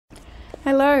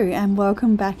Hello and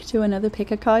welcome back to another Pick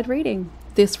a Card reading.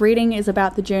 This reading is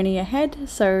about the journey ahead,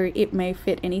 so it may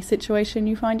fit any situation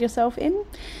you find yourself in.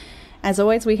 As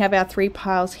always, we have our three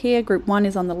piles here. Group 1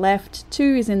 is on the left,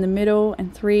 2 is in the middle,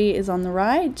 and 3 is on the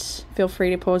right. Feel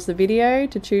free to pause the video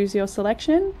to choose your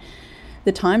selection.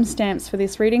 The timestamps for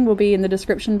this reading will be in the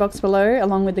description box below,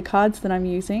 along with the cards that I'm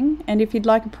using. And if you'd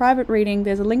like a private reading,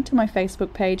 there's a link to my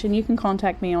Facebook page and you can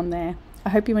contact me on there. I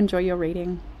hope you enjoy your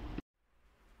reading.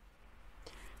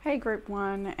 Hey Group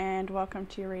 1, and welcome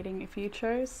to your reading. If you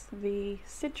chose the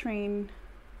citrine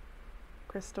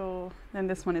crystal, then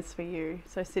this one is for you.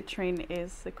 So citrine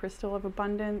is the crystal of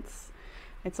abundance.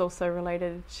 It's also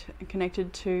related and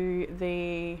connected to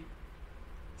the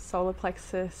solar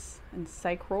plexus and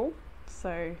sacral.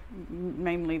 So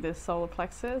mainly the solar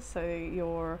plexus, so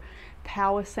your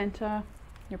power center,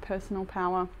 your personal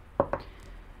power,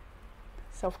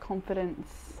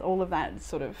 self-confidence, all of that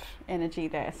sort of energy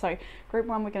there. So Group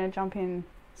 1, we're going to jump in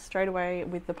straight away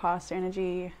with the past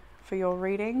energy for your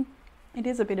reading. It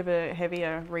is a bit of a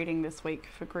heavier reading this week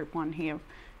for Group 1 here.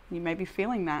 You may be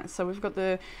feeling that. So we've got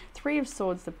the Three of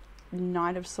Swords, the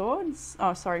Knight of Swords,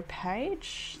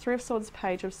 Page, Three of Swords,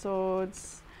 Page of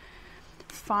Swords,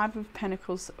 Five of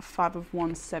Pentacles, Five of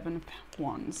Wands, Seven of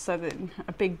Wands. So that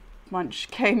a big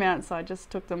bunch came out, so I just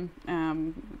took them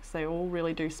because they all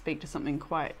really do speak to something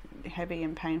quite heavy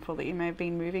and painful that you may have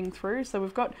been moving through. So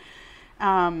we've got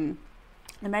there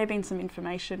may have been some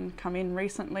information come in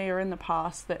recently or in the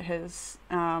past that has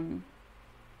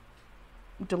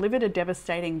delivered a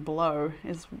devastating blow,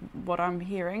 is what I'm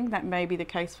hearing. That may be the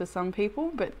case for some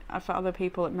people, but for other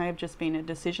people it may have just been a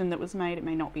decision that was made. It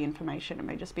may not be information, it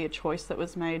may just be a choice that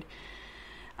was made.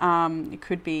 It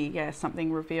could be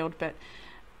something revealed, but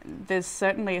there's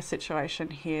certainly a situation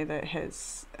here that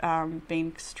has been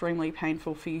extremely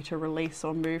painful for you to release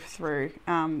or move through.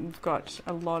 We've got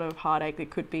a lot of heartache.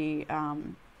 It could be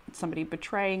somebody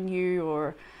betraying you,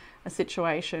 or a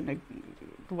situation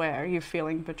where you're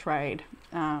feeling betrayed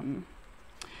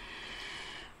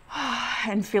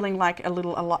and feeling like a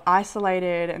lot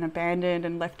isolated and abandoned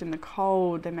and left in the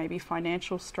cold. There may be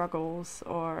financial struggles,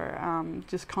 or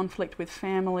just conflict with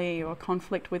family, or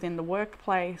conflict within the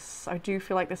workplace. I do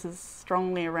feel like this is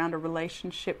strongly around a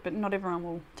relationship, but not everyone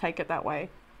will take it that way.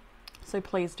 So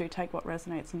please do take what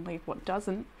resonates and leave what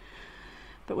doesn't.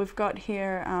 But we've got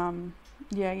here,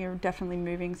 you're definitely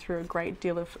moving through a great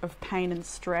deal of pain and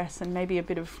stress, and maybe a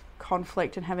bit of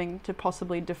conflict, and having to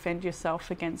possibly defend yourself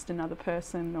against another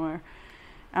person, or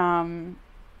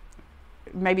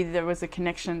maybe there was a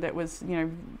connection that was,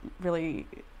 really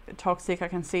toxic. I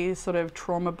can see sort of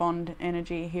trauma bond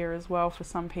energy here as well for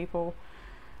some people.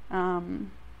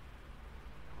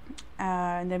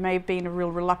 And there may have been a real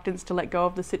reluctance to let go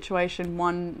of the situation.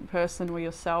 One person or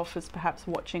yourself is perhaps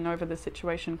watching over the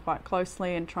situation quite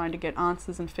closely and trying to get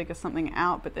answers and figure something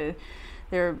out, but there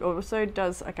also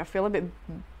does, like, I feel a bit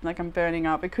like I'm burning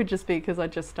up. It could just be because I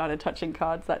just started touching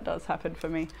cards. That does happen for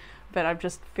me, but I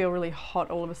just feel really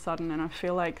hot all of a sudden, and I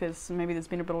feel like there's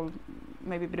been a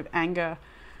bit of anger,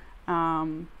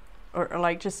 or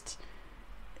like just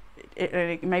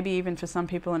maybe even for some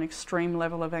people an extreme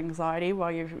level of anxiety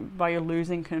while you're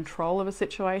losing control of a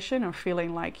situation, or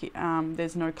feeling like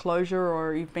there's no closure,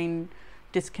 or you've been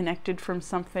disconnected from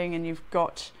something and you've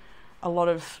got a lot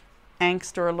of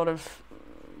angst, or a lot of,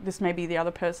 this may be the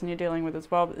other person you're dealing with as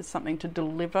well, but there's something to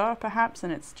deliver perhaps,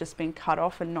 and it's just been cut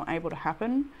off and not able to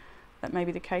happen. That may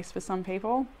be the case for some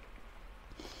people.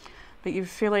 But you're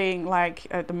feeling like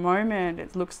at the moment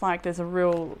it looks like there's a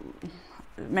real,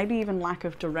 maybe even lack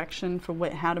of direction for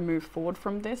how to move forward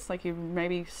from this. Like you're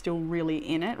maybe still really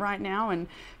in it right now, and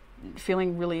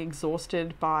feeling really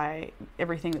exhausted by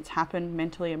everything that's happened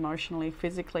mentally, emotionally,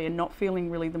 physically, and not feeling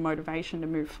really the motivation to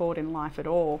move forward in life at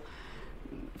all.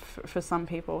 For some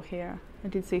people here, I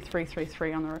did see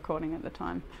 333 on the recording at the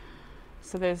time.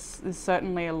 So there's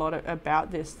certainly a lot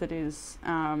about this that is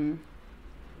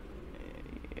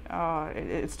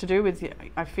it's to do with,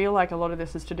 I feel like a lot of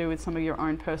this is to do with some of your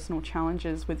own personal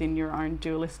challenges within your own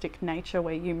dualistic nature,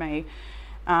 where you may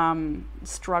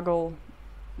struggle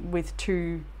with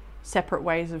two separate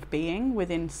ways of being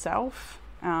within self,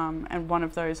 and one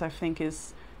of those I think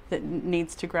is that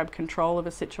needs to grab control of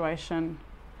a situation,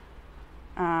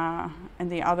 and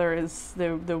the other is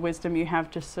the wisdom you have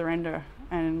to surrender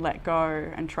and let go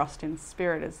and trust in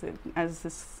spirit as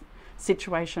this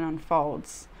situation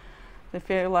unfolds. I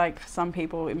feel like for some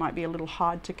people it might be a little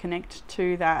hard to connect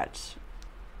to that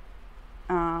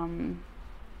inner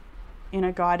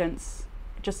guidance.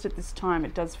 Just at this time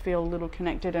it does feel a little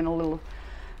connected and a little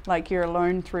like you're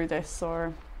alone through this,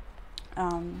 or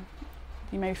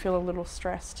you may feel a little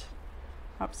stressed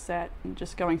upset and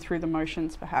just going through the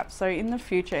motions perhaps. So in the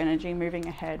future energy, moving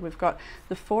ahead, we've got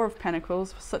the Four of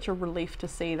Pentacles, such a relief to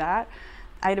see that.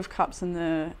 Eight of Cups and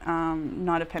the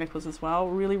Knight of Pentacles as well,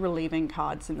 really relieving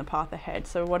cards in the path ahead.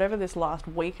 So whatever this last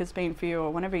week has been for you, or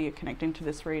whenever you're connecting to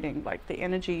this reading, like the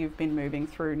energy you've been moving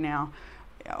through now,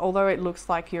 although it looks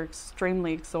like you're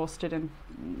extremely exhausted and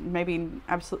maybe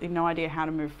absolutely no idea how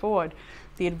to move forward,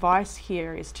 the advice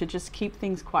here is to just keep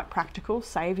things quite practical,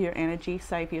 save your energy,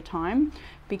 save your time.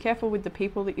 Be careful with the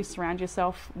people that you surround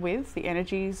yourself with, the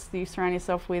energies that you surround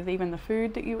yourself with, even the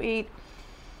food that you eat,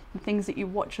 the things that you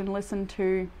watch and listen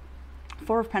to.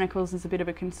 Four of Pentacles is a bit of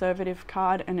a conservative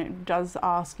card, and it does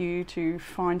ask you to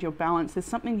find your balance. There's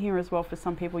something here as well for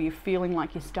some people, you're feeling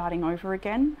like you're starting over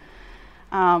again,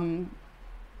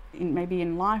 maybe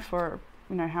in life, or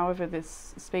however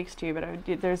this speaks to you, but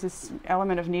there's this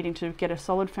element of needing to get a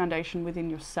solid foundation within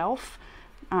yourself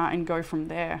and go from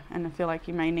there. And I feel like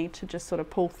you may need to just sort of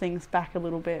pull things back a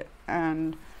little bit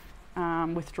and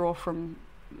withdraw from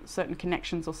certain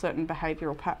connections or certain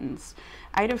behavioral patterns.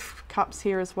 Eight of Cups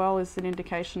here as well is an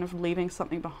indication of leaving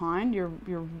something behind.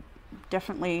 You're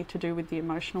definitely to do with the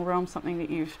emotional realm, something that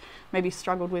you've maybe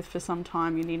struggled with for some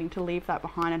time. You're needing to leave that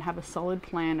behind and have a solid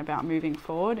plan about moving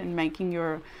forward and making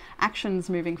your actions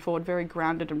moving forward very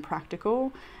grounded and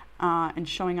practical, and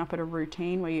showing up at a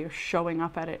routine where you're showing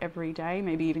up at it every day,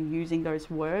 maybe even using those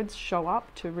words, show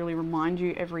up, to really remind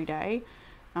you every day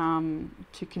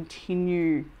to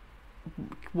continue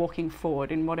walking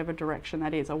forward in whatever direction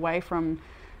that is, away from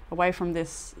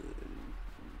this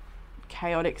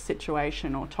chaotic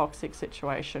situation or toxic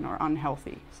situation or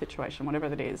unhealthy situation, whatever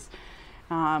that is.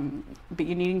 But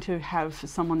you're needing to have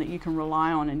someone that you can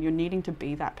rely on, and you're needing to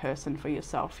be that person for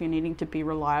yourself. You're needing to be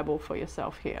reliable for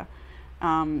yourself here.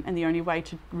 And the only way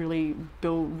to really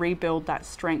rebuild that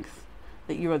strength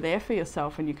that you are there for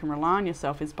yourself and you can rely on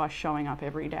yourself is by showing up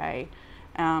every day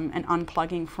and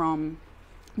unplugging from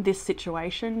this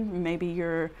situation. Maybe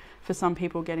you're, for some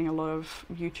people, getting a lot of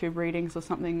YouTube readings or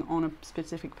something on a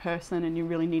specific person, and you're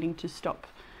really needing to stop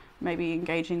maybe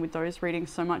engaging with those readings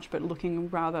so much, but looking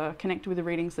rather connected with the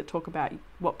readings that talk about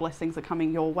what blessings are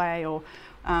coming your way, or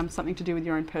something to do with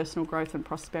your own personal growth and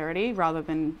prosperity, rather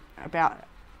than about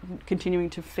continuing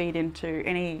to feed into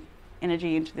any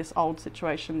energy into this old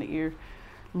situation that you're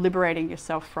liberating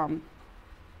yourself from.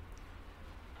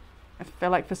 I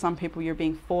feel like for some people you're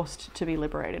being forced to be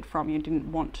liberated from. You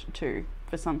didn't want to,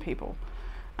 for some people.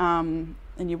 And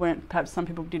you weren't, perhaps some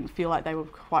people didn't feel like they were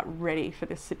quite ready for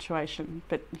this situation,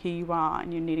 but here you are,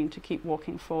 and you're needing to keep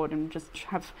walking forward and just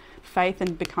have faith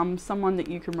and become someone that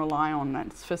you can rely on.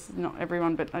 That's for not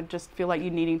everyone, but I just feel like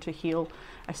you're needing to heal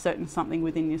a certain something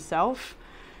within yourself,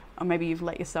 or maybe you've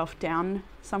let yourself down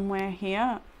somewhere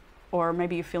here, or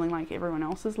maybe you're feeling like everyone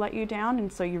else has let you down,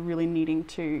 and so you're really needing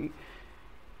to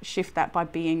shift that by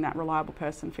being that reliable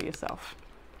person for yourself,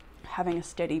 having a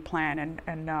steady plan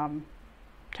and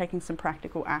taking some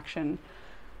practical action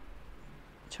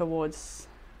towards,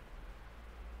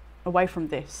 away from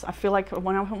this. I feel like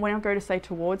when I go to say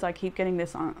towards, I keep getting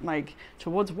this like,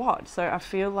 towards what? So I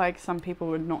feel like some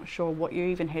people are not sure what you're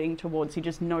even heading towards. You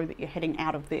just know that you're heading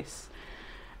out of this,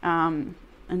 and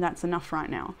that's enough right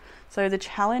now. So the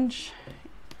challenge,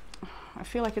 I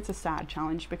feel like it's a sad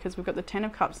challenge, because we've got the Ten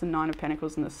of Cups and Nine of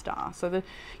Pentacles and the Star. So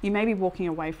you may be walking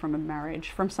away from a marriage,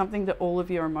 from something that all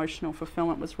of your emotional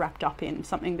fulfillment was wrapped up in,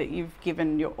 something that you've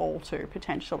given your all to,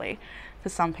 potentially, for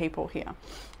some people here.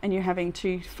 And you're having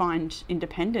to find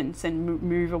independence and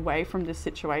move away from this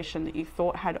situation that you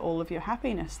thought had all of your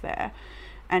happiness there,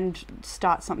 and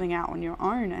start something out on your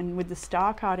own. And with the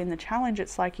Star card in the challenge,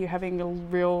 it's like you're having a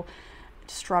real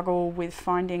struggle with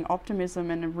finding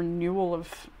optimism and a renewal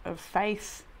of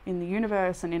faith in the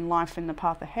universe and in life, in the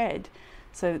path ahead.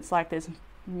 So it's like there's,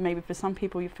 maybe for some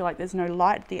people you feel like there's no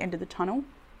light at the end of the tunnel,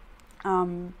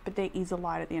 but there is a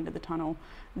light at the end of the tunnel.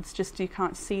 It's just you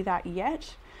can't see that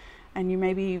yet, and you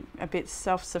may be a bit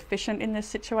self-sufficient in this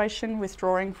situation,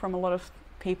 withdrawing from a lot of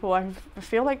people. I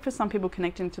feel like for some people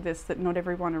connecting to this, that not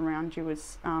everyone around you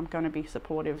is going to be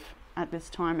supportive at this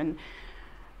time, and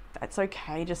that's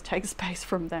okay. Just take space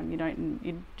from them.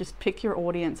 You just pick your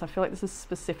audience. I feel like this is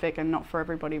specific and not for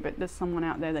everybody, but there's someone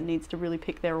out there that needs to really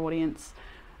pick their audience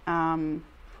when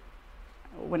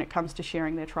it comes to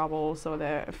sharing their troubles or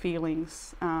their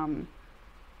feelings, and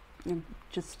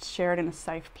just share it in a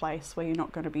safe place where you're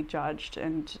not going to be judged,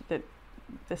 and that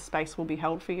the space will be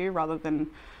held for you, rather than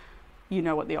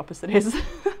what the opposite is,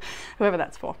 whoever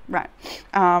that's for, right?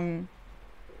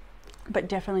 But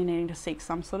definitely needing to seek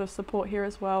some sort of support here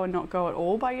as well, and not go at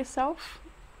all by yourself.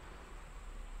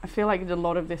 I feel like a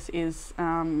lot of this is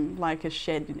like a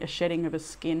shedding of a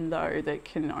skin, though, that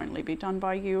can only be done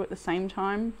by you at the same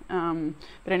time.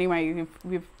 But anyway,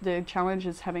 the challenge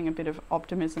is having a bit of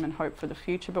optimism and hope for the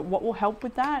future. But what will help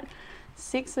with that?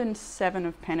 6 and 7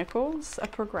 of Pentacles, a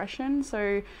progression.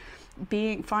 So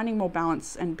finding more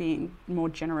balance and being more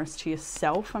generous to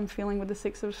yourself, I'm feeling with the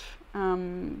 6 of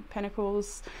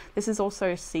Pentacles. This is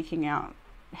also seeking out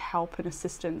help and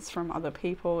assistance from other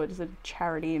people. It is a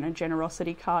charity and a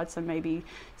generosity card, so maybe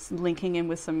linking in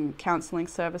with some counseling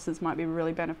services might be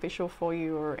really beneficial for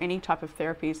you, or any type of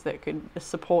therapies that could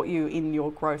support you in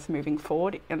your growth moving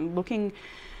forward. And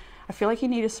I feel like you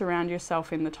need to surround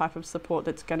yourself in the type of support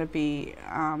that's going to be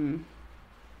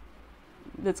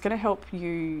that's going to help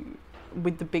you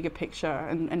with the bigger picture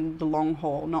and the long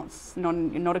haul,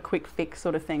 not a quick fix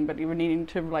sort of thing, but you're needing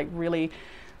to like really,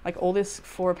 like all this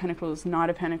 4 of Pentacles, Knight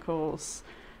of Pentacles,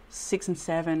 6 and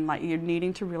 7, like you're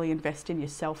needing to really invest in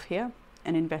yourself here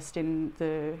and invest in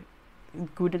the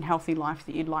good and healthy life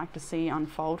that you'd like to see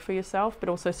unfold for yourself, but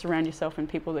also surround yourself in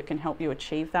people that can help you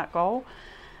achieve that goal.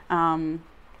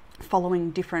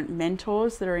 Following different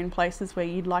mentors that are in places where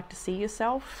you'd like to see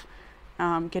yourself,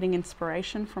 getting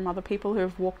inspiration from other people who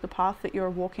have walked the path that you're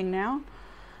walking now.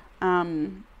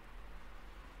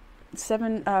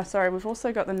 We've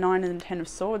also got the 9 and 10 of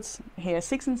Swords here.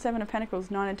 6 and 7 of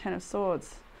Pentacles, 9 and 10 of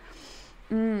Swords.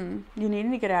 You're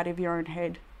needing to get out of your own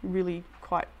head really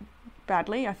quite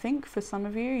badly, I think, for some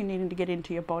of you. You're needing to get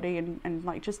into your body and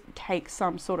like just take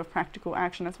some sort of practical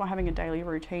action. That's why having a daily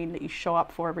routine that you show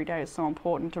up for every day is so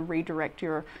important, to redirect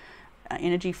your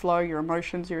energy flow, your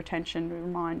emotions, your attention, your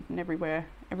mind, and everywhere.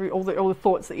 All the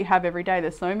thoughts that you have every day.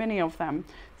 There's so many of them.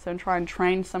 So try and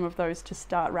train some of those to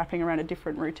start wrapping around a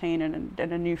different routine and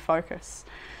a new focus,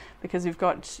 because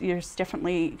you're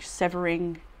definitely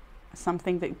severing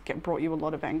something that brought you a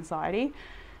lot of anxiety,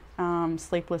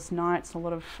 sleepless nights, a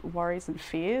lot of worries and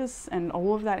fears, and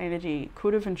all of that energy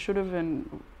could have and should have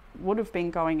and would have been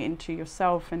going into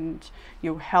yourself and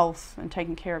your health and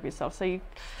taking care of yourself. So I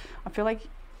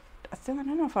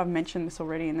don't know if I've mentioned this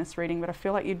already in this reading, but I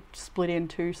feel like you'd split in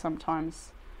two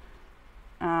sometimes.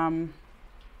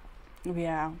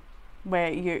 Where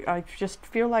I just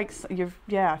feel like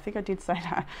I think I did say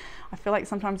that. I feel like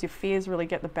sometimes your fears really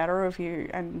get the better of you,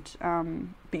 and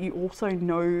but you also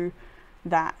know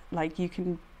that like you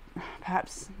can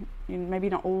perhaps, maybe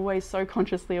not always so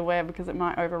consciously aware, because it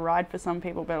might override for some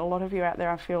people, but a lot of you out there,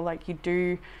 I feel like you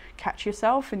do catch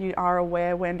yourself and you are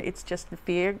aware when it's just the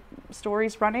fear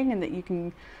stories running, and that you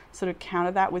can sort of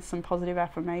counter that with some positive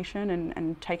affirmation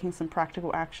and taking some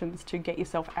practical actions to get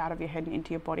yourself out of your head and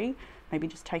into your body. Maybe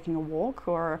just taking a walk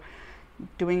or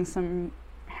doing some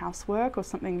housework or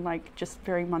something like just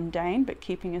very mundane, but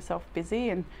keeping yourself busy,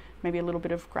 and maybe a little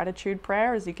bit of gratitude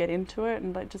prayer as you get into it.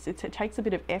 And it takes a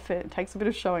bit of effort, it takes a bit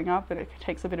of showing up, and it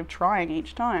takes a bit of trying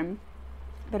each time,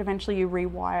 but eventually you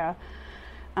rewire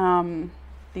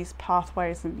these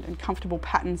pathways and comfortable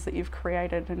patterns that you've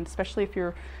created. And especially if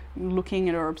you're looking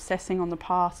at or obsessing on the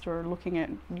past, or looking at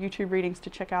YouTube readings to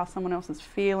check out someone else's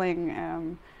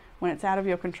feeling, when it's out of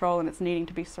your control and it's needing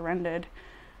to be surrendered.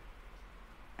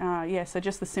 So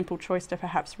just the simple choice to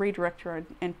perhaps redirect your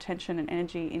attention and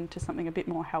energy into something a bit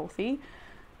more healthy,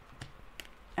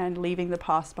 and leaving the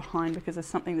past behind, because there's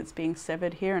something that's being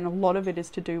severed here, and a lot of it is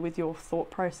to do with your thought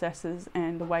processes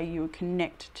and the way you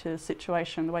connect to the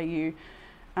situation, the way you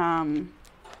I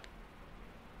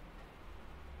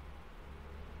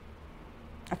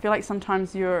feel like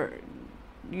sometimes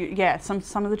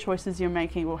some of the choices you're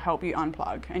making will help you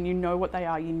unplug, and you know what they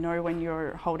are. You know when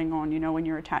you're holding on, you know when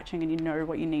you're attaching, and you know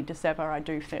what you need to sever, I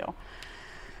do feel.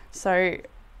 So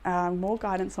more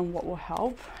guidance on what will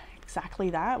help. Exactly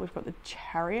that. We've got the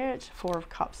Chariot, 4 of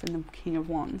Cups, and the King of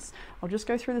Wands. I'll just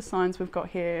go through the signs we've got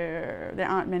here. There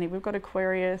aren't many. We've got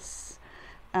Aquarius,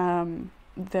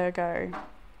 Virgo,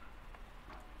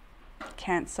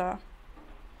 Cancer.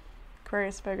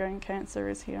 Aquarius, Virgo, and Cancer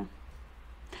is here.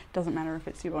 Doesn't matter if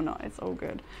it's you or not, it's all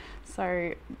good.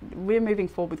 So we're moving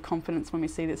forward with confidence when we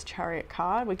see this Chariot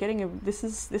card. We're getting this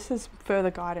is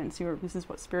further guidance. This is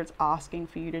what Spirit's asking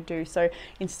for you to do. So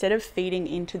instead of feeding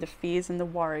into the fears and the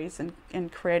worries and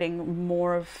creating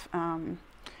more of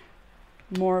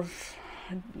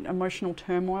emotional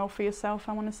turmoil for yourself,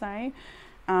 I want to say,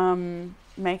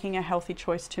 making a healthy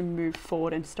choice to move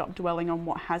forward and stop dwelling on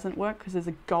what hasn't worked, because there's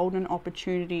a golden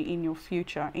opportunity in your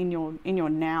future, in your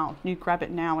now. You grab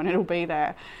it now and it'll be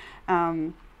there.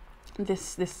 You're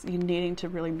needing to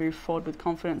really move forward with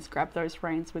confidence, grab those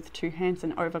reins with 2 hands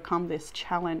and overcome this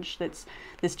challenge. This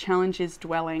challenge is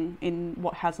dwelling in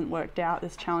what hasn't worked out.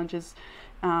 This challenge is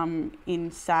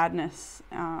in sadness,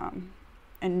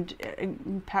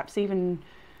 perhaps even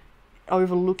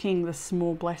overlooking the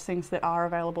small blessings that are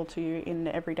available to you in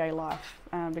everyday life,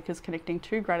 because connecting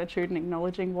to gratitude and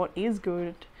acknowledging what is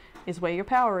good is where your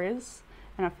power is.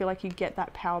 And I feel like you get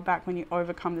that power back when you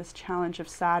overcome this challenge of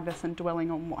sadness and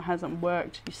dwelling on what hasn't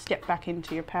worked. You step back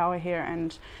into your power here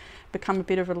and become a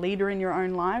bit of a leader in your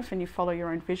own life, and you follow your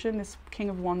own vision. This King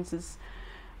of Wands is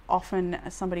often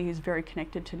somebody who's very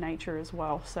connected to nature as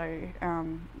well. So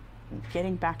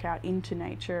getting back out into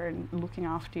nature and looking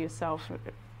after yourself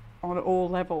on all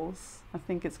levels, I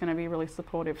think it's going to be really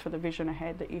supportive for the vision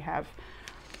ahead that you have.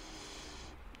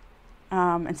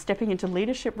 And stepping into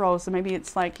leadership roles, so maybe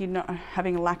it's like you're not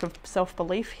having a lack of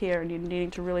self-belief here, and you're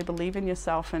needing to really believe in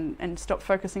yourself and stop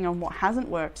focusing on what hasn't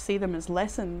worked, see them as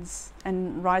lessons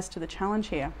and rise to the challenge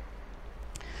here.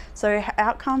 So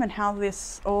outcome and how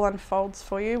this all unfolds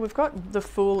for you, we've got the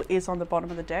Fool is on the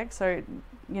bottom of the deck, so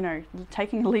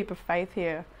taking a leap of faith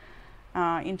here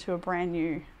into a brand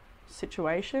new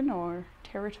situation or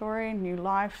territory, new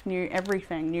life, new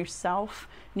everything, new self,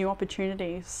 new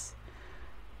opportunities.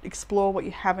 Explore what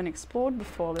you haven't explored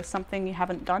before. There's something you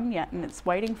haven't done yet and it's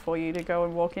waiting for you to go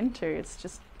and walk into.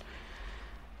 It's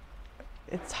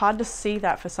hard to see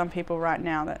that for some people right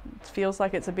now. That feels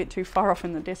like it's a bit too far off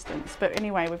in the distance. But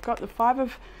anyway, we've got the Five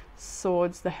of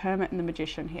Swords, the Hermit and the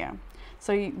Magician here.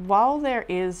 So while there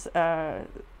is a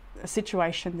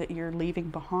situation that you're leaving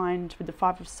behind with the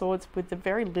Five of Swords, with the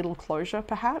very little closure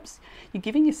perhaps, you're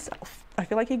giving yourself, I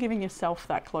feel like you're giving yourself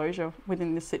that closure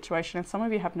within this situation, and some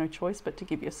of you have no choice but to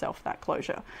give yourself that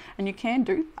closure, and you can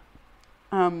do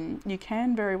you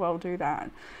can very well do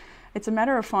that. It's a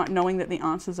matter of knowing that the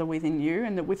answers are within you,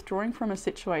 and that withdrawing from a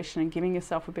situation and giving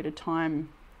yourself a bit of time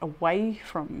away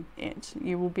from it,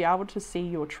 you will be able to see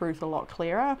your truth a lot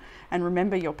clearer and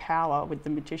remember your power with the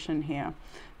Magician here.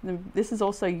 This is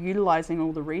also utilizing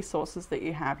all the resources that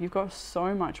you have. You've got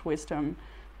so much wisdom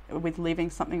with leaving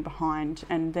something behind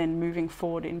and then moving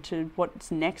forward into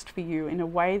what's next for you in a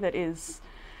way that is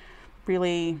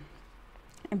really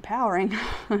empowering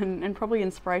and probably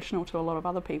inspirational to a lot of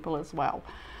other people as well.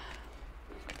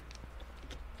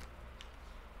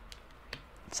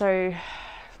 So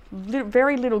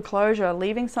very little closure,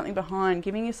 leaving something behind,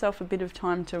 giving yourself a bit of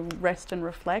time to rest and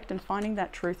reflect, and finding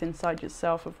that truth inside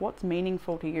yourself of what's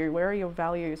meaningful to you, where are your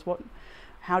values,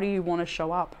 how do you want to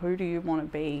show up, who do you want to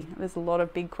be. There's a lot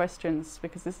of big questions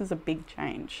because this is a big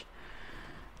change.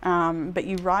 But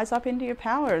you rise up into your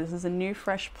power. This is a new,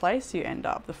 fresh place you end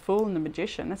up. The Fool and the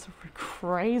Magician, that's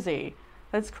crazy.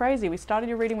 That's crazy. We started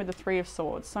your reading with the Three of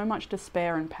Swords, so much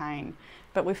despair and pain,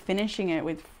 but we're finishing it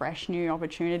with fresh new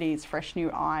opportunities, fresh new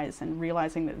eyes, and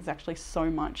realizing that there's actually so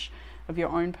much of your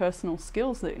own personal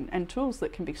skills and tools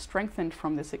that can be strengthened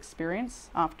from this experience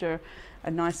after a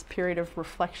nice period of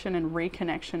reflection and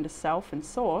reconnection to self and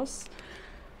source.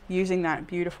 Using that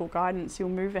beautiful guidance, you'll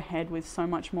move ahead with so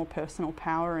much more personal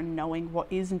power and knowing what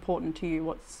is important to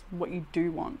you, what you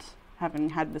do want.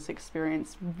 Having had this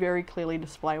experience, very clearly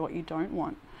display what you don't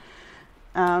want.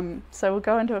 So we'll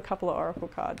go into a couple of oracle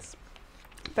cards.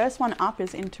 First one up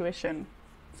is Intuition.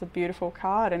 It's a beautiful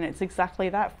card, and it's exactly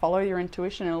that. Follow your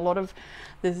intuition. And a lot of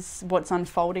this, what's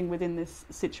unfolding within this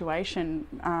situation,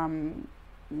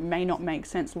 may not make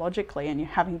sense logically, and you're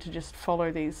having to just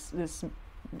follow this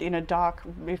in a dark.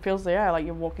 It feels like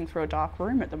you're walking through a dark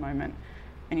room at the moment,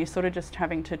 and you're sort of just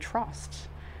having to trust.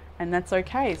 And that's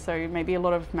okay. So maybe a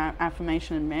lot of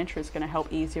affirmation and mantra is going to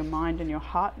help ease your mind and your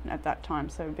heart at that time.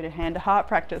 So a bit of hand-to-heart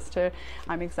practice to,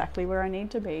 I'm exactly where I need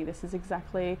to be. This is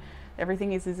exactly,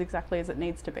 everything is exactly as it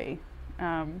needs to be.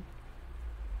 Yeah.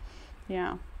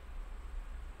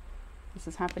 This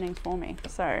is happening for me.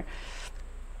 So I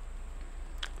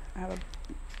have a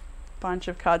bunch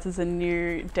of cards as a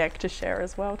new deck to share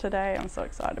as well today. I'm so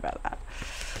excited about that.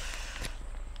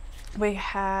 We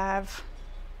have...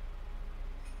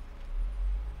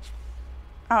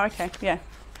 Oh, okay, yeah.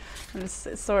 I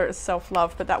just saw it as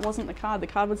self-love, but that wasn't the card. The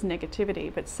card was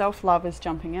negativity, but self-love is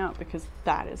jumping out because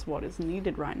that is what is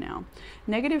needed right now.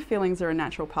 Negative feelings are a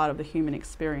natural part of the human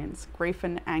experience. Grief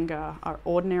and anger are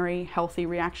ordinary, healthy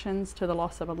reactions to the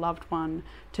loss of a loved one,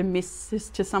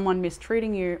 to someone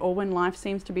mistreating you, or when life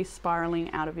seems to be spiraling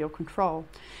out of your control.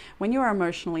 When you are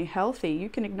emotionally healthy, you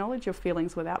can acknowledge your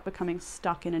feelings without becoming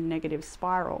stuck in a negative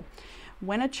spiral.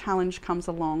 When a challenge comes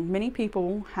along, many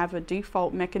people have a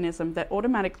default mechanism that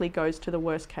automatically goes to the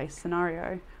worst case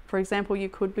scenario. For example, you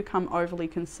could become overly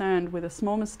concerned with a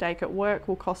small mistake at work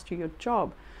will cost you your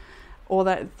job, or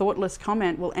that thoughtless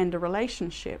comment will end a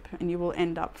relationship and you will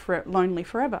end up lonely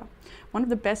forever. One of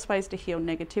the best ways to heal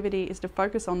negativity is to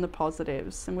focus on the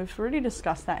positives, and we've already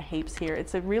discussed that heaps here.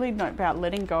 It's really about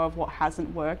letting go of what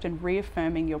hasn't worked and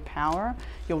reaffirming your power,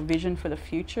 your vision for the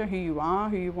future, who you are,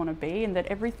 who you want to be, and that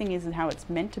everything isn't how it's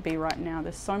meant to be right now.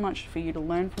 There's so much for you to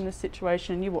learn from this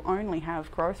situation, and you will only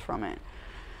have growth from it.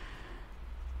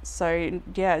 So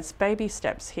yeah, it's baby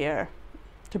steps here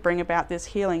to bring about this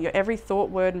healing. Your every thought,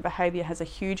 word and behavior has a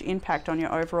huge impact on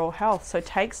your overall health. So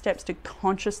take steps to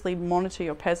consciously monitor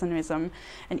your pessimism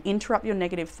and interrupt your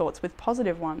negative thoughts with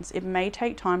positive ones. It may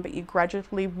take time, but you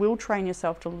gradually will train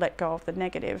yourself to let go of the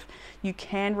negative. You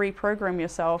can reprogram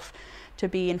yourself to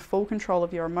be in full control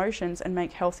of your emotions and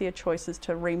make healthier choices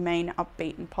to remain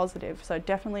upbeat and positive. So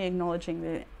definitely acknowledging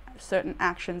the certain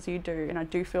actions you do, and I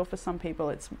do feel for some people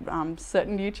it's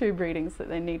certain YouTube readings that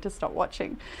they need to stop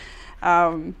watching.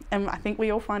 And I think we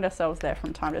all find ourselves there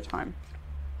from time to time.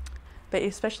 But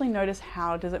especially notice,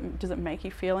 how does it make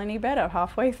you feel any better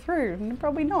halfway through?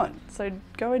 Probably not. So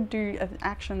go and do an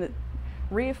action that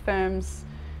reaffirms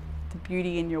the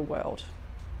beauty in your world,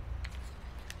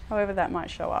 however that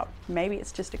might show up. Maybe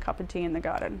it's just a cup of tea in the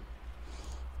garden.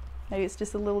 Maybe it's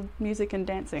just a little music and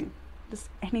dancing. Just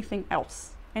anything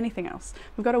else. Anything else.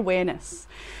 We've got awareness.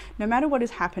 No matter what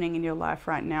is happening in your life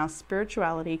right now,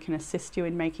 spirituality can assist you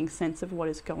in making sense of what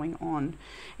is going on.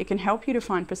 It can help you to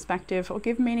find perspective or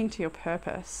give meaning to your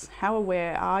purpose. How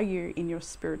aware are you in your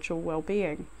spiritual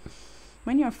well-being?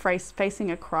 When you're facing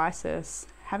a crisis,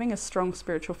 having a strong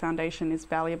spiritual foundation is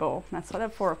valuable. That's what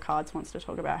that Four of Cards wants to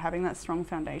talk about, having that strong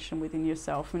foundation within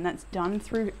yourself. And that's done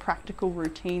through practical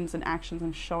routines and actions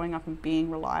and showing up and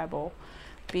being reliable.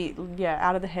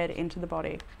 Out of the head into the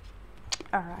body.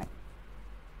 All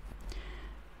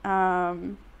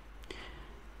right.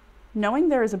 Knowing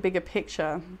there is a bigger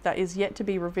picture that is yet to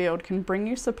be revealed can bring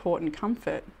you support and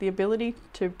comfort. The ability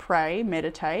to pray,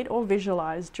 meditate, or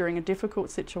visualize during a difficult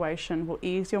situation will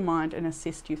ease your mind and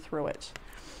assist you through it.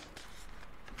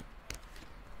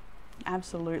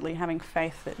 Absolutely, having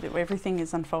faith that everything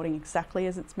is unfolding exactly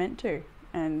as it's meant to.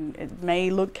 And it may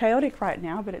look chaotic right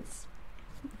now, but it's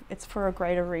for a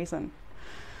greater reason.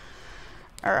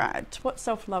 All right, what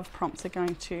self-love prompts are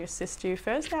going to assist you?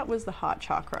 First out was the heart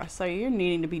chakra. So you're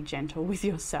needing to be gentle with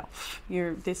yourself.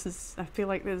 I feel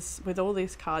like there's, with all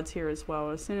these cards here as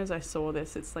well, as soon as I saw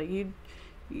this, it's like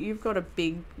you've got a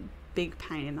big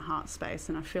pain in the heart space,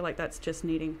 and I feel like that's just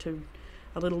needing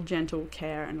a little gentle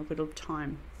care and a little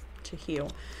time to heal.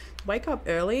 Wake up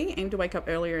early. Aim to wake up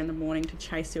earlier in the morning to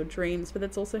chase your dreams, but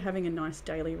it's also having a nice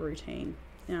daily routine.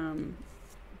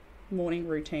 Morning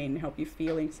routine, help you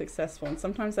feeling successful, and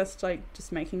sometimes that's like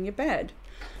just making your bed.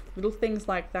 Little things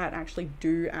like that actually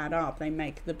do add up. They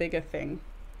make the bigger thing.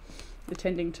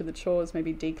 Attending to the chores,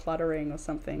 maybe decluttering or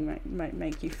something, might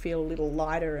make you feel a little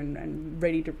lighter and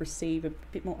ready to receive a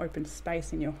bit more open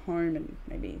space in your home, and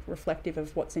maybe reflective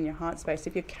of what's in your heart space.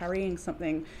 If you're carrying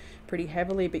something pretty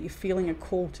heavily but you're feeling a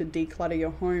call to declutter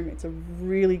your home, it's a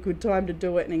really good time to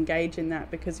do it and engage in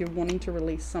that, because you're wanting to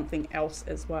release something else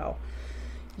as well.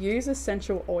 Use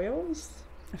essential oils.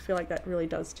 I feel like that really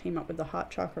does team up with the heart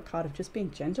chakra card of just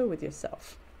being gentle with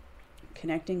yourself,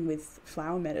 connecting with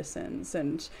flower medicines,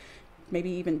 and maybe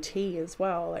even tea as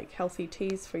well, like healthy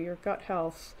teas for your gut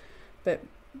health. But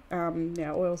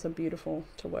oils are beautiful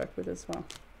to work with as well.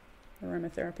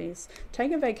 Aromatherapies.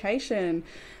 Take a vacation.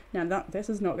 Now this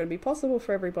is not going to be possible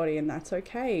for everybody, and that's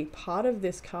okay. Part of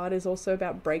this card is also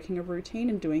about breaking a routine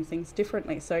and doing things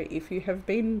differently. So if you have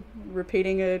been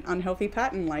repeating an unhealthy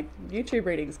pattern like YouTube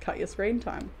readings, cut your screen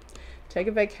time. Take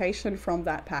a vacation from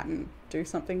that pattern. Do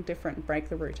something different. Break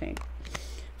the routine.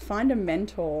 Find a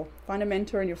mentor. Find a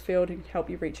mentor in your field who can help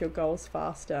you reach your goals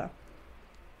faster.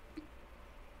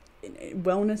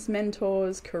 Wellness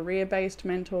mentors, career-based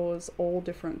mentors, all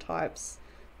different types.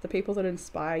 The people that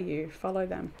inspire you, follow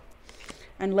them.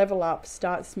 And level up.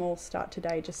 Start small. Start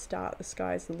today. Just start. The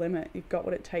sky's the limit. You've got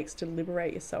what it takes to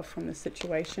liberate yourself from the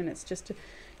situation. It's just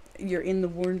you're in the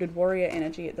wounded warrior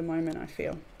energy at the moment, I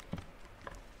feel.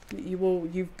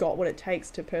 You've got what it takes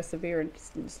to persevere, and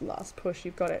just this last push,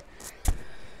 you've got it.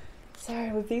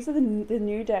 So these are the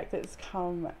new deck that's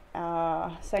come,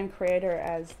 same creator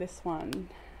as this one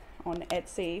on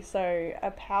Etsy. So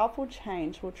a powerful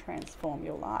change will transform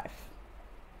your life.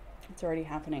 It's already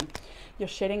happening. You're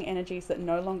shedding energies that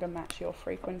no longer match your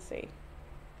frequency.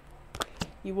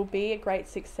 You will be a great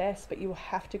success, but you will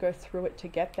have to go through it to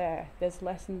get there. There's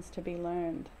lessons to be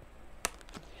learned.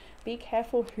 Be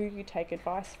careful who you take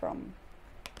advice from.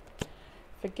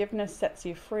 Forgiveness sets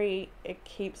you free. It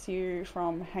keeps you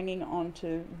from hanging on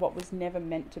to what was never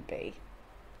meant to be.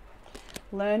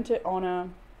 Learn to honor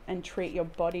and treat your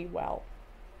body well.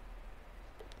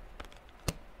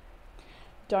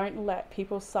 Don't let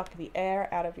people suck the air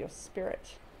out of your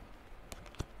spirit.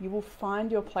 You will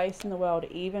find your place in the world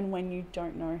even when you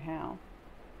don't know how.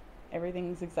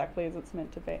 Everything's exactly as it's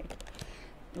meant to be.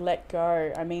 Let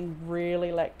go. I mean,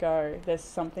 really let go. There's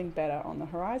something better on the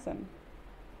horizon.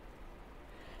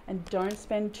 And don't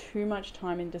spend too much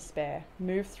time in despair.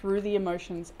 Move through the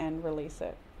emotions and release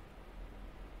it.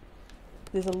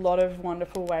 There's a lot of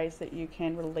wonderful ways that you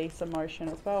can release emotion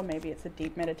as well. Maybe it's a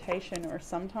deep meditation, or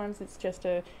sometimes it's just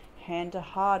a hand to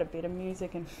heart, a bit of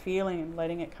music and feeling and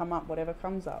letting it come up, whatever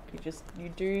comes up. You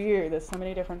do you. There's so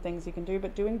many different things you can do,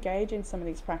 but do engage in some of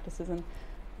these practices and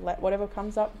let whatever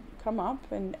comes up come up,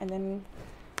 and then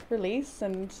release.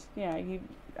 And yeah,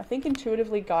 I think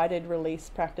intuitively guided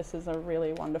release practices are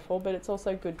really wonderful, but it's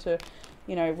also good to,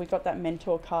 we got that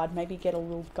mentor card, maybe get a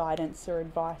little guidance or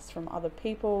advice from other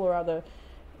people or other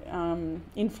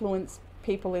influence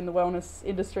people in the wellness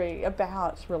industry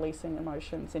about releasing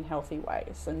emotions in healthy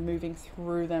ways and moving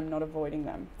through them, not avoiding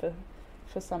them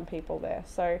for some people there.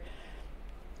 So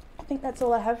I think that's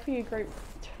all I have for you, group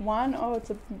 1. Oh, it's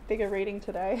a bigger reading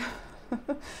today.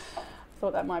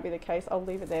 Thought that might be the case. I'll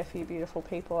leave it there for you beautiful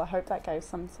people. I hope that gave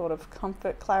some sort of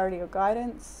comfort, clarity or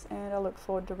guidance, and I look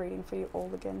forward to reading for you all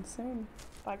again soon.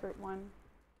 Bye, group 1.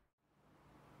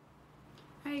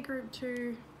 Hey, group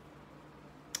 2.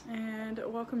 And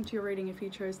welcome to your reading. If you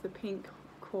chose the pink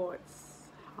quartz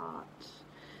heart,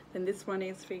 then this one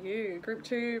is for you. Group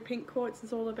 2, pink quartz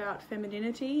is all about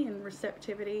femininity and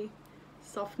receptivity,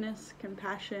 softness,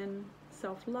 compassion,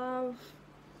 self-love,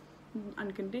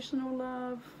 unconditional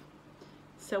love,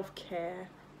 self-care.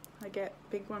 I get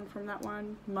big one from that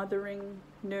one. Mothering,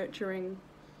 nurturing,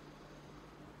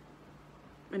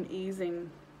 and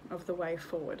easing of the way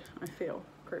forward, I feel,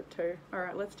 group 2. All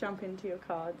right, let's jump into your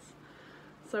cards.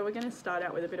 So we're going to start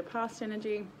out with a bit of past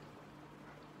energy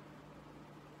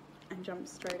and jump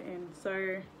straight in.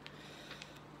 So,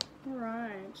 all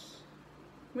right,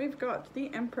 we've got the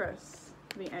Empress,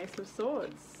 the Ace of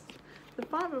Swords, the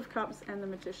Five of Cups, and the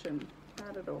Magician.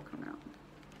 How did it all come out?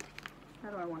 How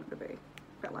do I want it to be?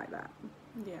 A bit like that.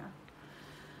 Yeah.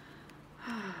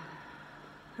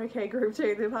 Okay, group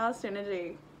 2, the past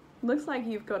energy. Looks like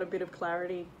you've got a bit of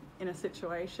clarity in a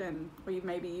situation, or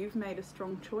maybe you've made a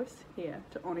strong choice here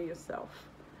to honor yourself.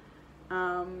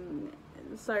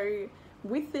 So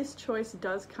with this choice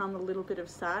does come a little bit of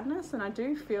sadness, and I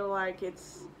do feel like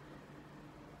it's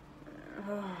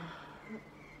I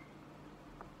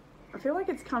feel like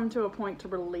it's come to a point to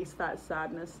release that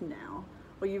sadness now,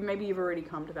 or maybe you've already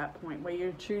come to that point where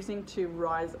you're choosing to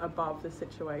rise above the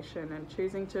situation and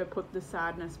choosing to put the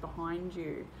sadness behind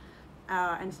you.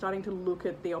 And starting to look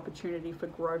at the opportunity for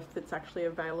growth that's actually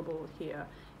available here,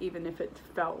 even if it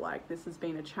felt like this has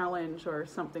been a challenge or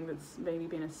something that's maybe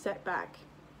been a setback.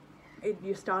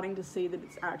 You're starting to see that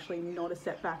it's actually not a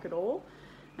setback at all,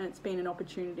 and it's been an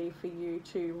opportunity for you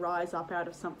to rise up out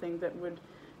of something that would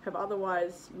have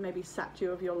otherwise maybe sapped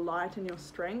you of your light and your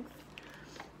strength.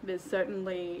 There's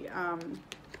certainly a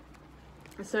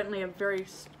very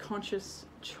conscious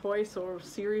choice, or a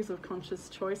series of conscious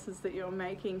choices that you're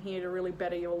making here to really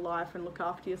better your life and look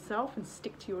after yourself and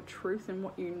stick to your truth and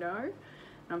what you know. And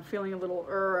I'm feeling a little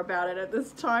about it at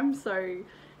this time, so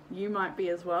you might be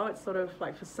as well. It's sort of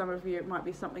like, for some of you it might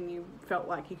be something you felt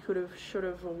like you could have, should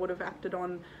have, or would have acted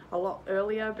on a lot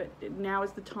earlier, but now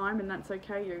is the time, and that's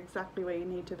okay. You're exactly where you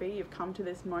need to be. You've come to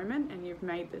this moment and you've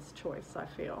made this choice, I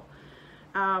feel.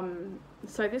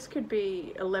 So this could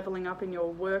be a leveling up in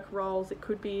your work roles. It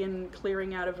could be in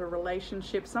clearing out of a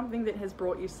relationship. Something that has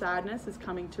brought you sadness is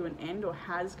coming to an end, or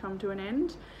has come to an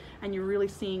end, and you're really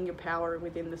seeing your power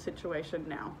within the situation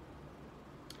now.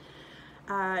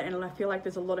 And I feel like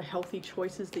there's a lot of healthy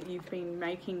choices that you've been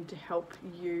making to help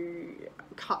you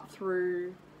cut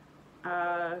through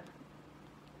the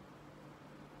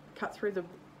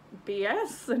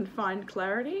BS and find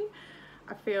clarity.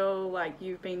 I feel like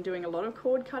you've been doing a lot of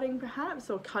cord cutting perhaps,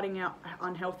 or cutting out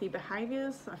unhealthy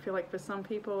behaviors. I feel like for some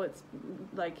people it's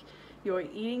like your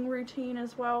eating routine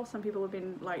as well. Some people have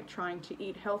been like trying to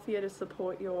eat healthier to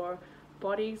support your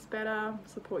bodies better,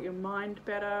 support your mind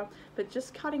better, but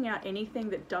just cutting out anything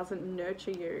that doesn't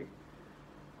nurture you.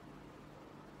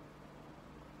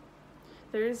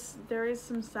 There is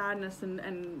some sadness and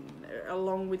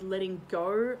along with letting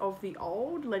go of the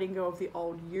old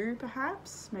you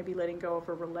perhaps, maybe letting go of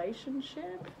a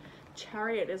relationship.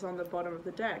 Chariot is on the bottom of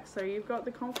the deck, so you've got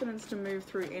the confidence to move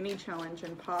through any challenge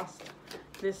and past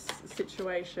this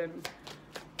situation.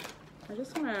 I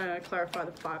just want to clarify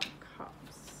the Five of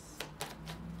Cups.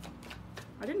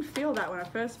 I didn't feel that when I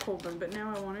first pulled them, but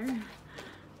now I want to.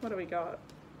 What do we got?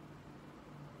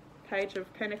 Page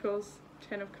of Pentacles,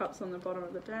 10 of Cups on the bottom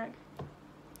of the deck.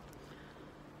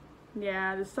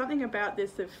 Yeah, there's something about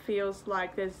this that feels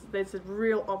like there's a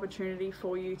real opportunity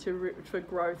for you for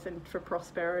growth and for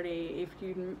prosperity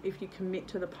if you commit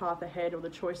to the path ahead or the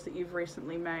choice that you've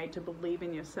recently made to believe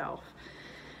in yourself.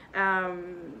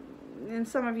 And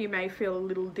some of you may feel a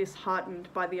little disheartened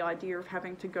by the idea of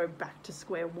having to go back to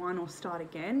square one or start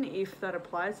again, if that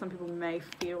applies. Some people may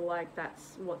feel like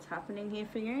that's what's happening here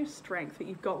for you. Strength, that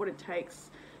you've got what it takes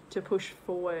to push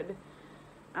forward,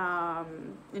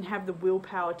 and have the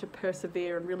willpower to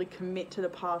persevere and really commit to the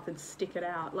path and stick it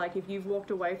out. Like, if you've walked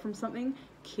away from something,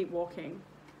 keep walking.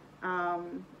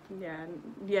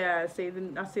 Yeah. I see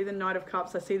the Knight of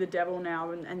Cups. I see the Devil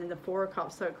now, and then the Four of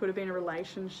Cups. So it could have been a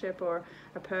relationship or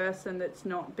a person that's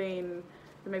not been.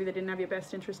 Maybe they didn't have your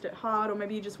best interest at heart, or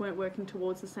maybe you just weren't working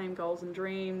towards the same goals and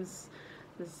dreams.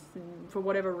 For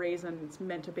whatever reason, it's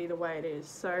meant to be the way it is.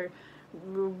 So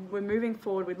we're moving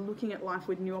forward. We're looking at life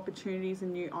with new opportunities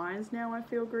and new eyes now, I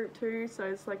feel, group 2. So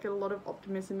it's like a lot of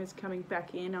optimism is coming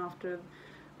back in after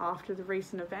the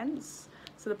recent events.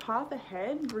 So the path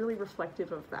ahead, really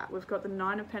reflective of that. We've got the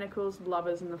 9 of Pentacles,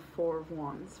 Lovers, and the 4 of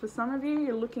Wands. For some of you,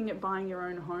 you're looking at buying your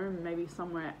own home, maybe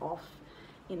somewhere off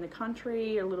in the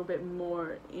country, a little bit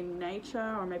more in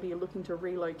nature, or maybe you're looking to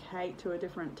relocate to a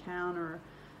different town, or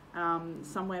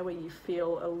somewhere where you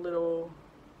feel a little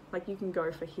like you can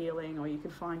go for healing, or you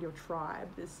can find your tribe.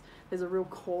 There's a real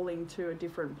calling to a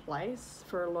different place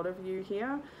for a lot of you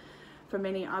here. For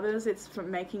many others, it's for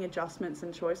making adjustments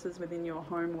and choices within your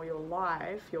home or your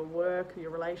life, your work,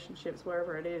 your relationships,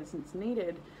 wherever it is it's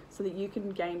needed, so that you can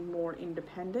gain more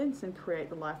independence and create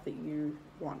the life that you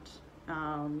want.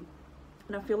 And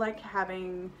I feel like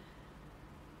having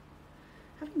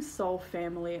soul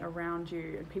family around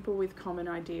you and people with common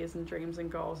ideas and dreams and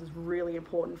goals is really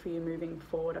important for you moving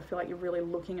forward. I feel like you're really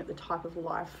looking at the type of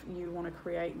life you want to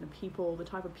create and the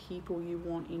type of people you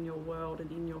want in your world and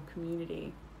in your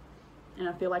community. And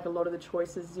I feel like a lot of the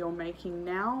choices you're making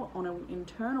now on an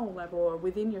internal level or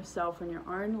within yourself and your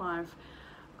own life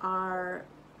are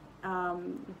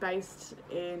based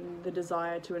in the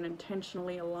desire to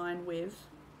intentionally align with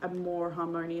a more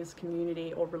harmonious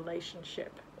community or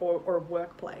relationship or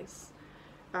workplace.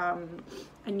 And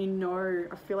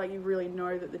I feel like you really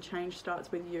know that the change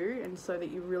starts with you, and so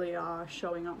that you really are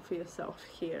showing up for yourself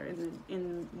here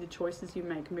in the choices you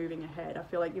make moving ahead. I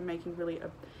feel like you're making really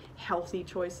healthy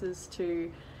choices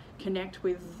to connect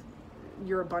with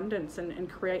your abundance and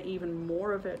create even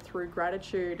more of it through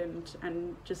gratitude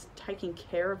and just taking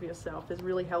care of yourself. There's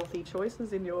really healthy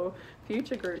choices in your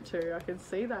future, group 2. I can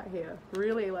see that here.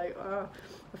 Really, like, oh,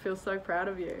 I feel so proud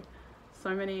of you.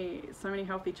 So many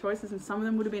healthy choices, and some of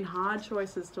them would have been hard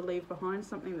choices to leave behind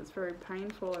something that's very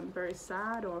painful and very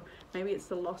sad, or maybe it's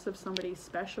the loss of somebody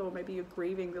special. Maybe you're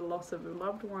grieving the loss of a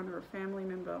loved one or a family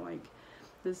member. Like,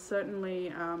 there's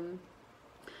certainly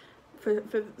for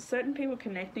certain people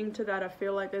connecting to that, I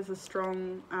feel like there's a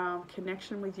strong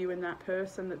connection with you and that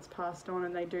person that's passed on,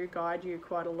 and they do guide you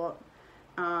quite a lot.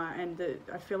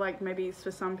 I feel like maybe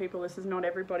for some people, this is not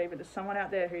everybody, but there's someone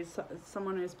out there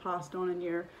someone who's passed on, and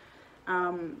you're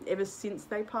ever since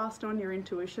they passed on, your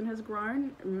intuition has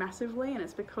grown massively, and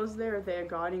it's because they're there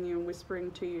guiding you and whispering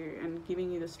to you and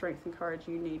giving you the strength and courage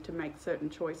you need to make certain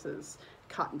choices,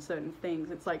 cut certain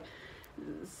things. It's like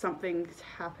something's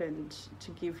happened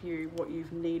to give you what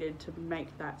you've needed to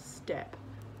make that step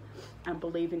and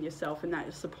believe in yourself, and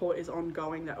that support is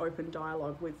ongoing. That open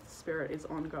dialogue with spirit is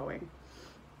ongoing.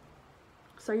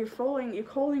 So you're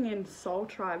calling in soul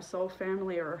tribe, soul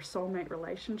family, or a soulmate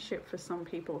relationship for some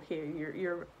people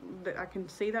here. I can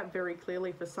see that very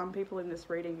clearly for some people in this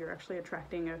reading. You're actually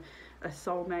attracting a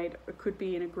soulmate. It could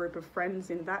be in a group of friends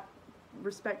in that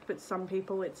respect, but some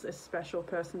people it's a special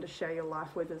person to share your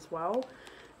life with as well.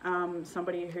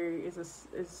 Somebody who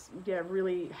is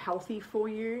really healthy for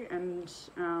you, and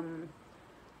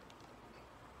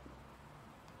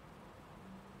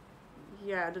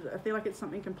I feel like it's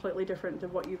something completely different to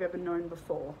what you've ever known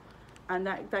before. And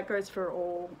that goes for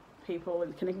all people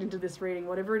and connected to this reading.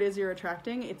 Whatever it is you're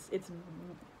attracting, it's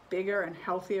bigger and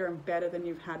healthier and better than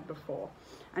you've had before.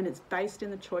 And it's based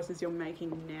in the choices you're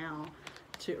making now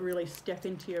to really step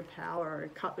into your power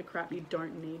and cut the crap you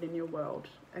don't need in your world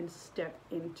and step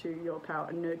into your power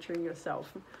and nurturing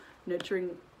yourself,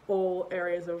 nurturing all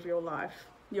areas of your life,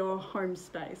 your home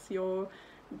space, your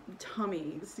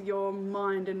tummies, your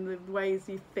mind and the ways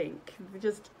you think,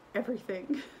 just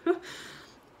everything. I'm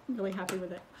really happy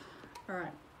with it. All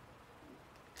right.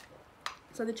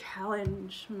 So the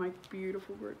challenge, my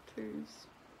beautiful group 2s.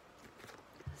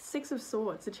 Six of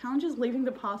Swords. The challenge is leaving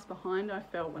the past behind, I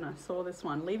felt when I saw this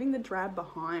one. Leaving the drab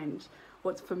behind,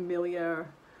 what's familiar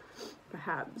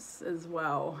perhaps as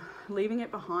well. Leaving it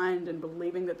behind and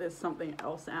believing that there's something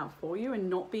else out for you and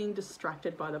not being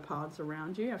distracted by the paths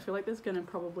around you. I feel like there's going to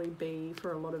probably be,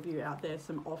 for a lot of you out there,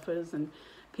 some offers and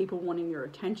people wanting your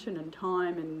attention and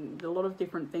time and a lot of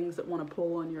different things that want to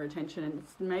pull on your attention. And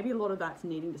maybe a lot of that's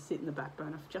needing to sit in the back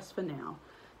burner just for now.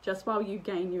 Just while you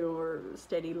gain your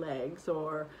steady legs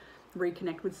or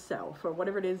reconnect with self or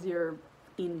whatever it is you're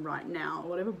in right now,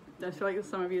 whatever. I feel like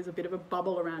some of you is a bit of a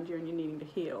bubble around you and you're needing to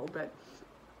heal. But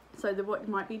so what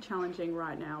might be challenging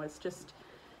right now is just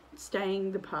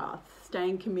staying the path,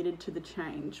 staying committed to the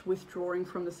change, withdrawing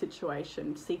from the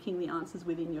situation, seeking the answers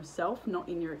within yourself, not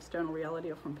in your external reality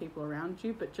or from people around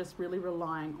you, but just really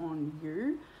relying on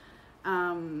you.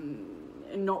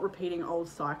 And not repeating old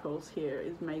cycles here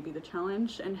is maybe the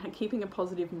challenge, and keeping a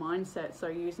positive mindset, so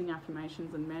using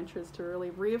affirmations and mantras to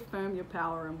really reaffirm your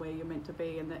power and where you're meant to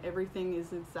be, and that everything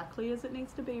is exactly as it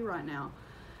needs to be right now.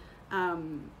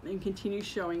 And continue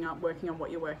showing up, working on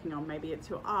what you're working on. Maybe it's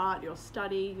your art, your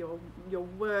study, your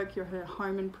work, your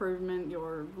home improvement,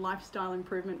 your lifestyle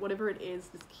improvement, whatever it is,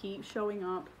 just keep showing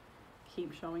up,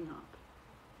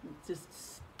 just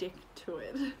stick to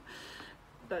it.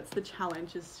 That's the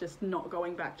challenge, is just not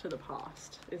going back to the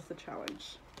past is the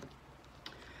challenge.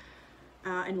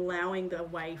 And allowing the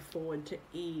way forward to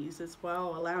ease as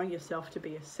well, allowing yourself to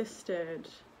be assisted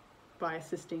by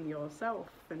assisting yourself,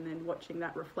 and then watching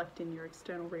that reflect in your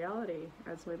external reality,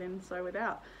 as within, so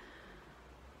without.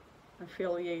 I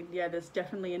feel, yeah, there's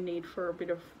definitely a need for a bit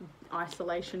of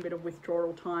isolation, bit of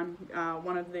withdrawal time.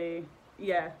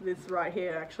 This right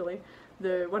here actually,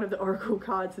 one of the oracle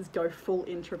cards is go full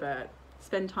introvert.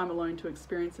 Spend time alone to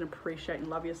experience and appreciate and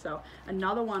love yourself.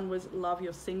 Another one was love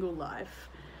your single life.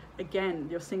 Again,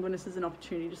 your singleness is an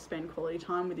opportunity to spend quality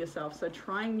time with yourself. So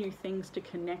trying new things to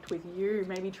connect with you,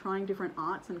 maybe trying different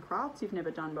arts and crafts you've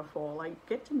never done before. Like,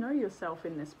 get to know yourself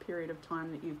in this period of time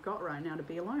that you've got right now to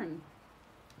be alone.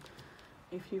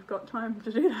 If you've got time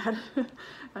to do that.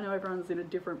 I know everyone's in a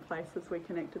different place as we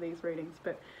connect to these readings,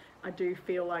 but I do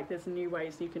feel like there's new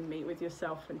ways you can meet with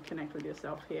yourself and connect with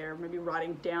yourself here. Maybe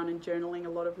writing down and journaling a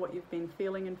lot of what you've been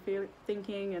feeling and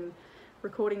thinking, and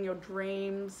recording your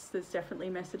dreams. There's definitely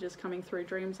messages coming through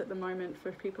dreams at the moment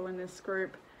for people in this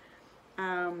group.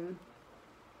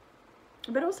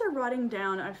 But also writing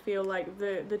down, I feel like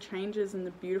the changes and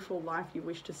the beautiful life you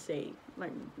wish to see.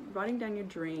 Like writing down your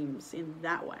dreams in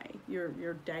that way,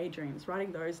 your daydreams,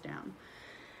 writing those down.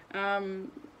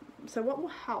 So what will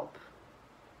help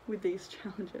with these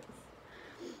challenges?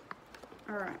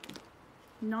 All right,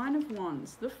 9 of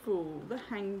Wands, the Fool, the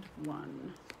Hanged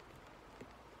One.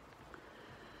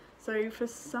 So for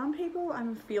some people,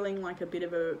 I'm feeling like a bit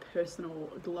of a personal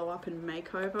glow up and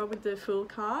makeover with the Fool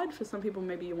card. For some people,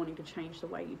 maybe you're wanting to change the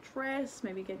way you dress,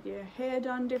 maybe get your hair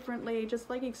done differently, just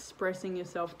like expressing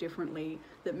yourself differently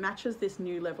that matches this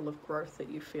new level of growth that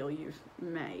you feel you've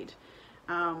made.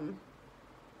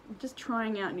 Just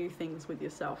trying out new things with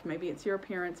yourself. Maybe it's your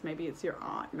appearance, maybe it's your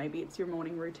art, maybe it's your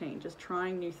morning routine. Just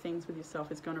trying new things with yourself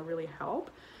is going to really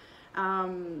help.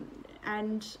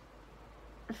 And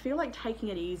I feel like taking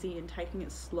it easy and taking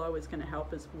it slow is going to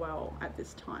help as well at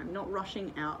this time. Not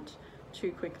rushing out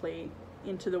too quickly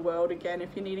into the world again if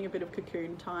you're needing a bit of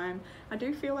cocoon time. I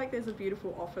do feel like there's a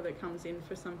beautiful offer that comes in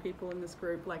for some people in this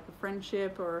group, like a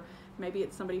friendship, or maybe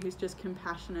it's somebody who's just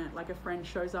compassionate, like a friend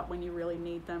shows up when you really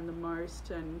need them the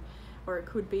most, or it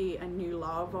could be a new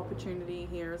love opportunity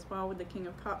here as well with the King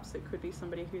of Cups. It could be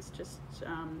somebody who's just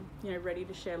ready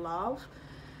to share love.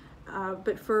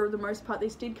 But for the most part,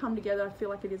 these did come together. I feel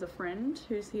like it is a friend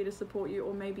who's here to support you,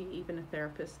 or maybe even a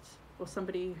therapist, or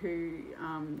somebody who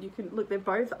you can look. They're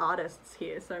both artists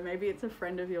here, so maybe it's a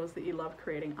friend of yours that you love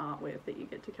creating art with that you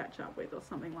get to catch up with, or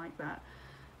something like that.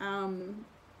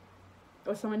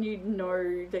 Or someone you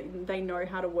know that they know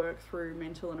how to work through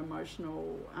mental and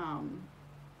emotional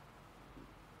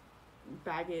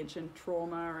baggage and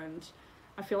trauma. And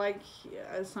I feel like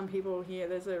as some people here,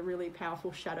 there's a really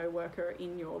powerful shadow worker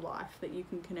in your life that you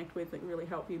can connect with that really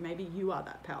help you. Maybe you are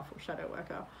that powerful shadow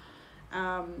worker.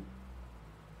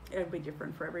 It'll be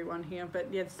different for everyone here,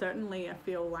 but yeah, certainly I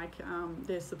feel like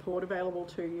there's support available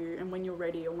to you, and when you're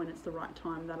ready or when it's the right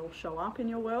time, that'll show up in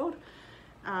your world.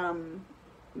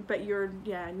 But you're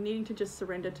needing to just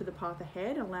surrender to the path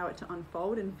ahead, allow it to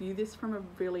unfold, and view this from a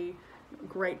really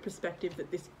great perspective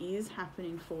that this is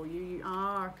happening for you. You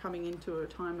are coming into a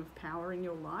time of power in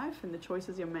your life, and the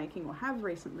choices you're making or have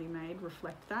recently made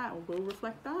reflect that, or will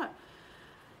reflect that.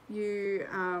 You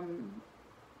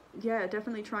yeah,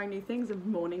 definitely trying new things. A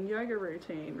morning yoga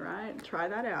routine, right? Try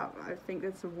that out. I think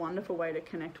that's a wonderful way to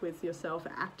connect with yourself,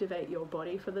 activate your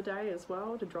body for the day as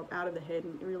well, to drop out of the head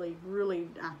and really, really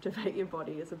activate your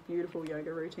body is a beautiful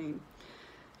yoga routine.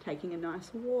 Taking a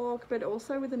nice walk, but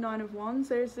also with the Nine of Wands,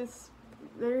 there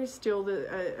is still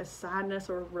a sadness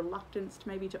or a reluctance to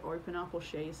maybe to open up or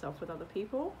share yourself with other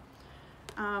people.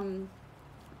 And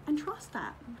trust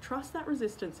that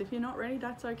resistance. If you're not ready,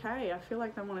 that's okay. I feel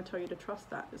like they want to tell you to trust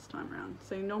that this time around.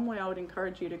 So normally I would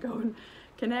encourage you to go and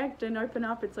connect and open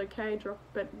up. It's okay,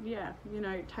 but yeah,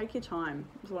 take your time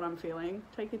is what I'm feeling.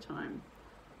 Take your time.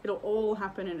 It'll all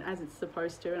happen as it's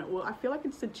supposed to, and I feel like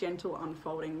it's a gentle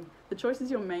unfolding. The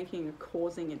choices you're making are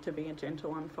causing it to be a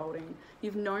gentle unfolding.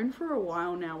 You've known for a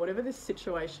while now, whatever this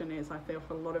situation is, I feel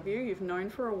for a lot of you, you've known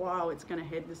for a while it's going to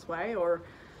head this way, or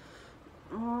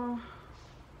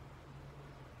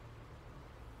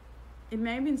it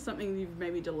may have been something you've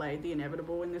maybe delayed the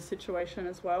inevitable in this situation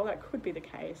as well. That could be the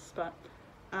case, but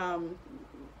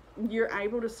you're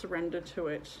able to surrender to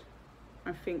it,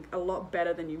 I think, a lot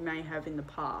better than you may have in the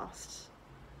past,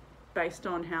 based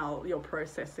on how you're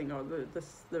processing, or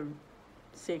the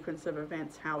sequence of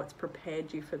events, how it's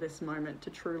prepared you for this moment to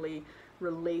truly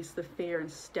release the fear and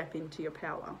step into your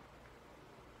power.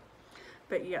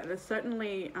 But yeah, there's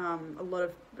certainly a lot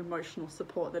of emotional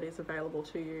support that is available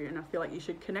to you, and I feel like you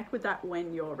should connect with that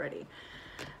when you're ready.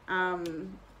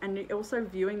 And also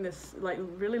viewing this, like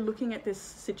really looking at this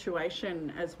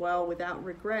situation as well without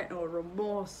regret or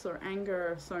remorse or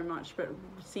anger so much, but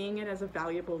seeing it as a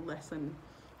valuable lesson.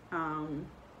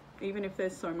 Even if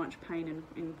there's so much pain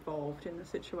involved in the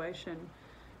situation,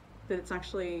 that it's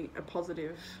actually a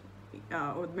positive,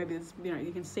 or maybe it's,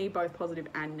 you can see both positive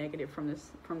and negative from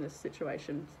this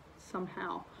situation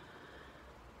somehow.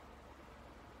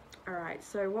 All right,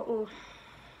 so what will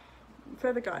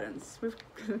further guidance?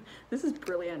 This is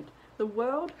brilliant. The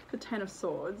World, the Ten of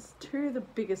Swords, two of the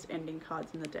biggest ending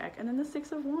cards in the deck, and then the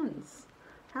Six of Wands.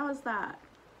 How is that?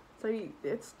 So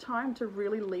it's time to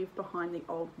really leave behind the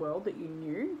old world that you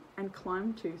knew and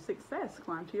climb to success,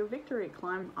 climb to your victory,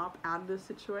 climb up out of the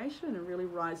situation and really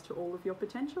rise to all of your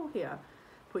potential here.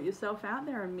 Put yourself out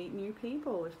there and meet new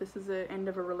people. If this is the end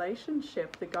of a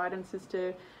relationship, the guidance is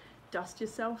to dust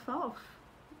yourself off.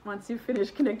 Once you've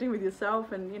finished connecting with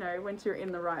yourself and, once you're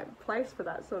in the right place for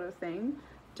that sort of thing,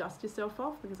 dust yourself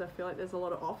off, because I feel like there's a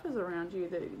lot of offers around you.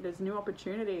 There's new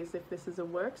opportunities. If this is a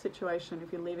work situation,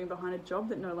 if you're leaving behind a job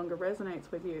that no longer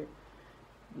resonates with you,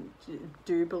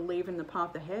 do believe in the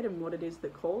path ahead and what it is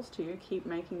that calls to you. Keep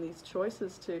making these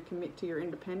choices to commit to your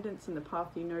independence and the path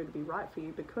you know to be right for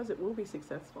you, because it will be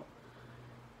successful.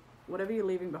 Whatever you're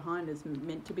leaving behind is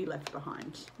meant to be left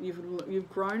behind. You've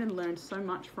grown and learned so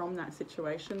much from that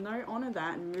situation, though. Honor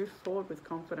that and move forward with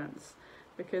confidence,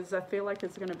 because I feel like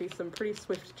there's going to be some pretty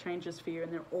swift changes for you,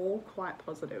 and they're all quite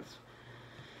positive.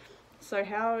 So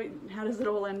how does it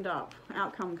all end up?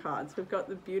 Outcome cards. We've got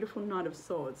the beautiful Knight of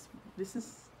Swords. This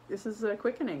is a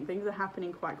quickening. Things are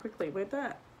happening quite quickly. With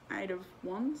that Eight of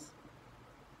Wands,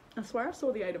 I swear I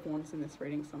saw the Eight of Wands in this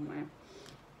reading somewhere.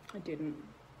 I didn't.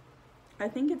 I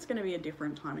think it's going to be a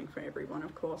different timing for everyone,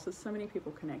 of course. There's so many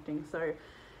people connecting. So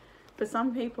for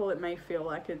some people, it may feel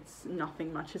like it's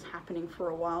nothing much is happening for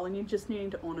a while, and you're just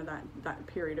needing to honor that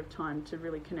period of time to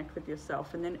really connect with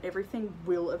yourself. And then everything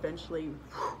will eventually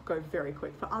go very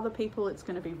quick. For other people, it's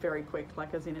going to be very quick,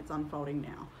 like as in it's unfolding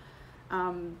now.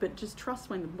 But just trust,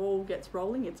 when the ball gets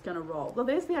rolling, it's going to roll. Well,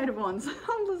 there's the Eight of Wands.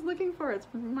 I'm just looking for it. It's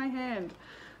in my hand.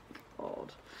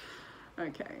 God.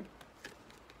 Okay.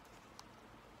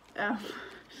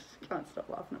 Can't stop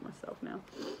laughing at myself now.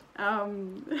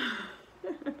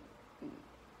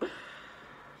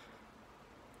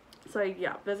 So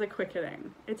yeah, there's a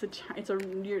quickening. This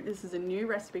is a new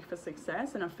recipe for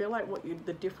success, and I feel like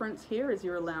the difference here is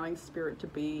you're allowing Spirit to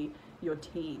be your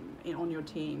team, on your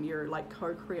team. You're like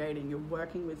co-creating. You're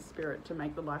working with Spirit to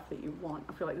make the life that you want.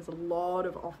 I feel like there's a lot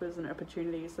of offers and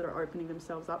opportunities that are opening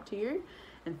themselves up to you,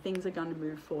 and things are going to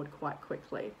move forward quite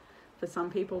quickly. For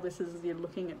some people, you're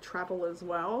looking at travel as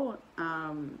well.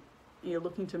 You're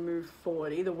looking to move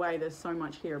forward. Either way, there's so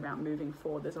much here about moving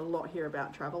forward. There's a lot here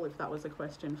about travel. If that was a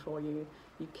question for you,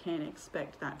 you can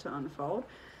expect that to unfold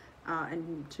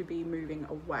and to be moving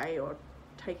away or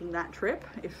taking that trip,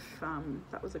 if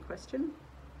that was a question.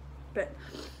 But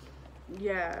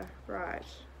yeah, right.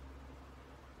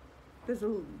 There's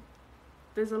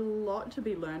a lot to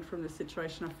be learned from this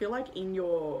situation. I feel like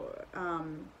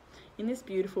in this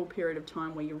beautiful period of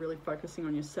time where you're really focusing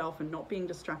on yourself and not being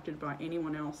distracted by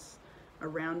anyone else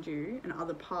around you and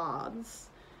other paths,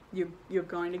 you're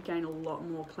going to gain a lot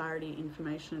more clarity,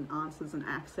 information, and answers, and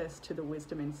access to the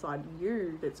wisdom inside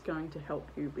you that's going to help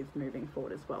you with moving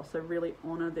forward as well. So really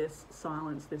honor this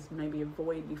silence, this maybe a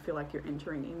void you feel like you're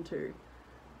entering into.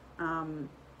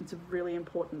 It's a really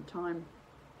important time,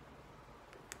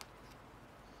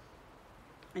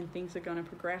 and things are going to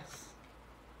progress.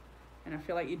 And I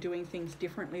feel like you're doing things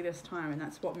differently this time, and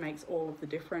that's what makes all of the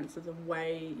difference. Is the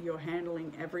way you're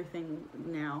handling everything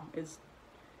now is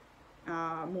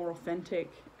more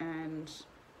authentic, and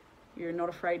you're not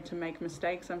afraid to make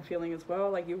mistakes. I'm feeling as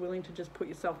well like you're willing to just put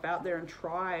yourself out there and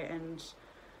try and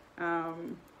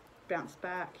bounce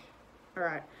back. All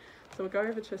right, so we'll go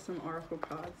over to some oracle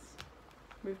cards.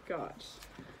 We've got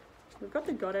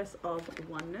the Goddess of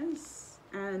Oneness,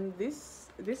 and this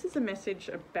is a message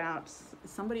about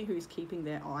somebody who's keeping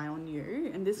their eye on you,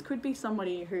 and this could be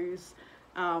somebody who's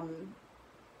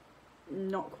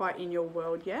not quite in your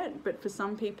world yet, but for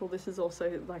some people this is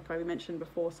also, like I mentioned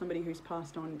before, somebody who's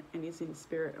passed on and is in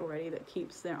spirit already, that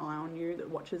keeps their eye on you, that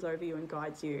watches over you and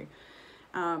guides you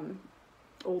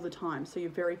all the time. So you're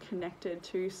very connected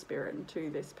to spirit and to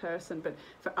this person. But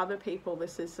for other people,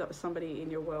 this is somebody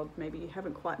in your world maybe you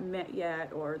haven't quite met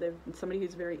yet, or they're somebody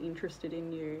who's very interested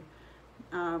in you,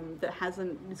 that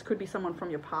hasn't, this could be someone from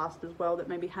your past as well that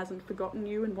maybe hasn't forgotten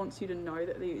you and wants you to know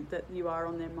that you are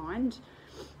on their mind.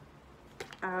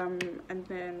 And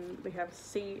then we have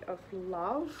Sea of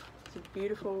Love. It's a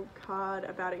beautiful card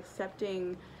about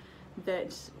accepting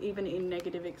that even in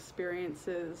negative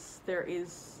experiences there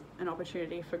is an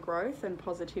opportunity for growth and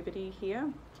positivity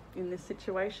here in this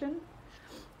situation,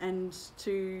 and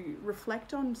to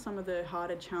reflect on some of the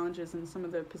harder challenges and some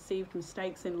of the perceived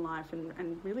mistakes in life,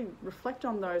 and really reflect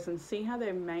on those and see how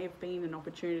there may have been an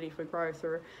opportunity for growth,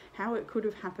 or how it could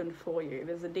have happened for you.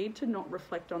 There's a need to not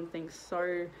reflect on things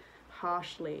so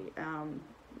harshly.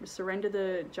 Surrender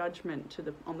the judgment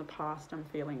on the past, I'm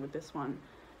feeling with this one.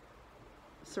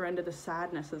 Surrender the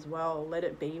sadness as well. Let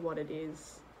it be what it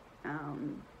is,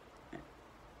 and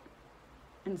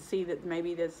see that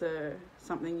maybe there's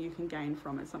something you can gain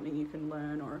from it, something you can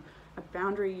learn, or a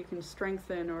boundary you can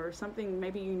strengthen, or something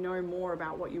maybe you know more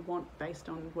about what you want based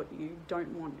on what you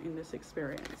don't want in this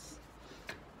experience.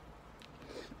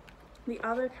 The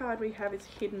other card we have is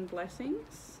Hidden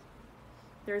Blessings.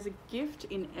 There is a gift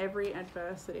in every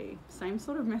adversity. Same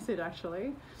sort of message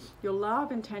actually. Your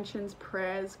love, intentions,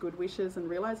 prayers, good wishes and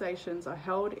realizations are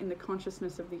held in the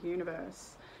consciousness of the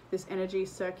universe. This energy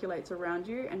circulates around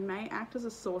you and may act as a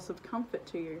source of comfort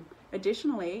to you.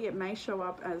 Additionally, it may show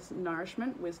up as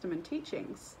nourishment, wisdom and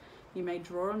teachings. You may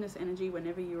draw on this energy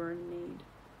whenever you are in need.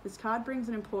 This card brings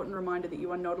an important reminder that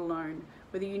you are not alone.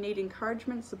 Whether you need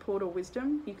encouragement, support or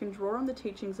wisdom, you can draw on the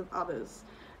teachings of others.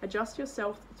 Adjust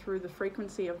yourself through the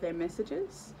frequency of their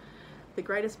messages. The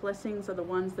greatest blessings are the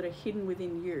ones that are hidden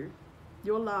within you.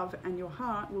 Your love and your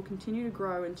heart will continue to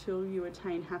grow until you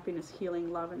attain happiness,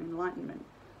 healing, love and enlightenment.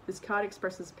 This card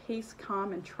expresses peace,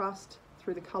 calm and trust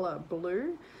through the colour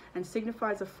blue, and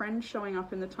signifies a friend showing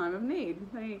up in the time of need.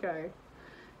 There you go.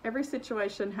 Every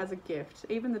situation has a gift,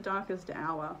 even the darkest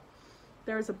hour.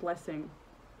 There is a blessing.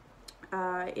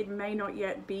 It may not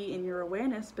yet be in your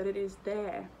awareness, but it is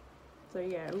there. So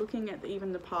yeah, looking at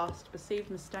even the past, perceived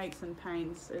mistakes and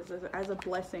pains as a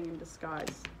blessing in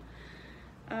disguise.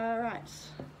 Right,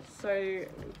 so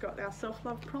we've got our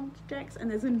self-love prompt decks, and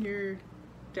there's a new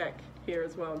deck here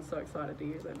as well. I'm so excited to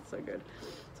use it, it's so good.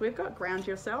 So we've got Ground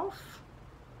Yourself,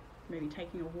 maybe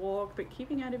taking a walk, but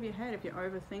keeping out of your head if you're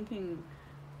overthinking,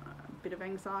 a bit of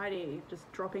anxiety,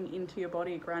 just dropping into your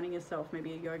body, grounding yourself,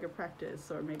 maybe a yoga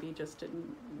practice, or maybe just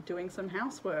doing some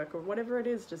housework or whatever it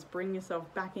is, just bring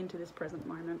yourself back into this present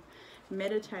moment.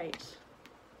 Meditate.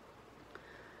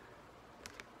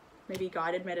 Maybe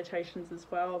guided meditations as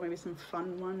well, maybe some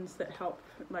fun ones that help,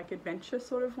 like adventure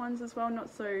sort of ones as well, not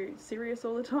so serious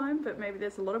all the time, but maybe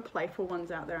there's a lot of playful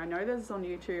ones out there. I know there's on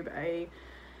YouTube a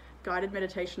guided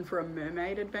meditation for a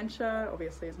mermaid adventure.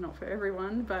 Obviously it's not for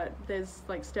everyone, but there's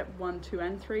like step 1, 2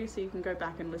 and 3, so you can go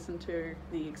back and listen to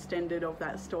the extended of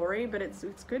that story. But it's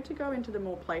good to go into the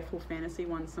more playful fantasy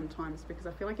ones sometimes, because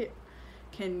I feel like it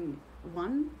can,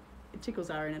 1, it tickles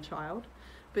our inner child,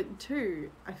 but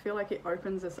 2, I feel like it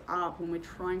opens us up when we're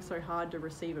trying so hard to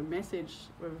receive a message.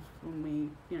 When we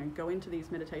go into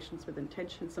these meditations with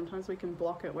intention, sometimes we can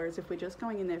block it, whereas if we're just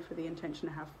going in there for the intention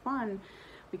to have fun,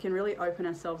 we can really open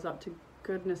ourselves up to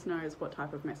goodness knows what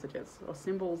type of messages or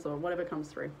symbols or whatever comes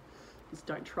through. Just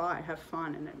don't try, have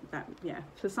fun. And that, yeah,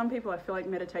 for some people I feel like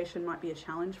meditation might be a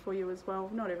challenge for you as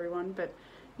well. Not everyone, but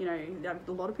You know,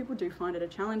 a lot of people do find it a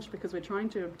challenge because we're trying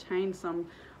to obtain some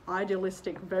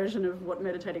idealistic version of what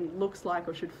meditating looks like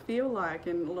or should feel like,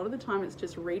 and a lot of the time it's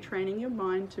just retraining your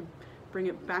mind to bring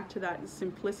it back to that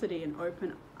simplicity and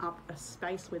open up a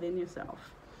space within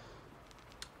yourself.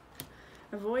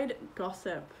 Avoid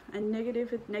gossip and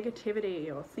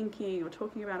negativity or thinking or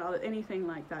talking about anything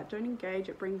like that. Don't engage,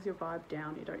 it brings your vibe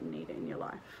down. You don't need it in your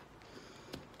life.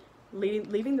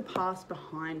 Leaving the past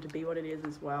behind to be what it is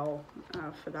as well,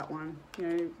 for that one. You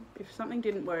know, if something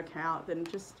didn't work out, then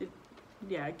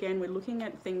again, we're looking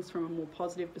at things from a more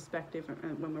positive perspective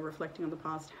when we're reflecting on the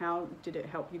past. How did it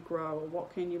help you grow, or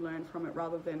what can you learn from it,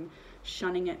 rather than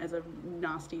shunning it as a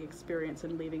nasty experience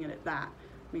and leaving it at that.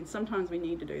 I mean, sometimes we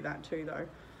need to do that too, though.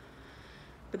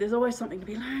 But there's always something to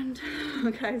be learned.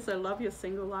 Okay, so love your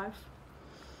single life.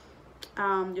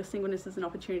 Your singleness is an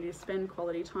opportunity to spend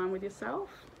quality time with yourself.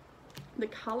 The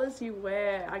colours you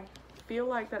wear, I feel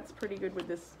like that's pretty good with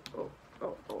this. Oh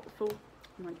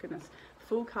my goodness.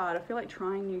 Full card. I feel like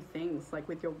trying new things, like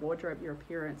with your wardrobe, your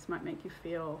appearance might make you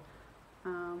feel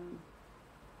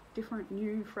different,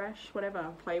 new, fresh, whatever.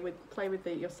 Play with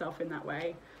yourself in that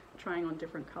way, trying on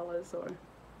different colors or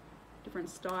different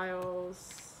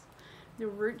styles. Your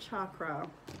root chakra,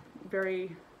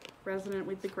 very resonant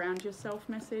with the ground yourself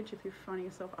message. If you're finding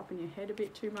yourself up in your head a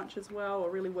bit too much as well, or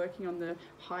really working on the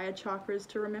higher chakras,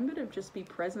 to remember to just be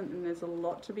present, and there's a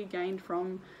lot to be gained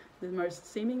from the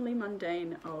most seemingly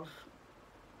mundane of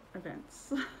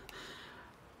events.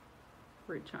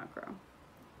 Root chakra.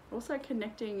 Also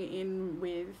connecting in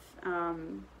with,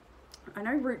 I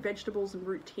know root vegetables and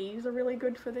root teas are really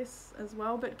good for this as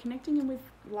well, but connecting in with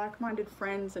like-minded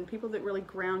friends and people that really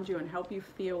ground you and help you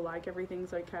feel like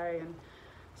everything's okay and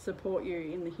support you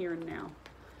in the here and now.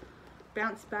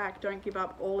 Bounce back, don't give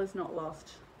up, all is not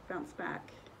lost. Bounce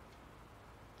back.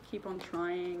 Keep on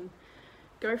trying.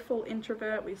 Go full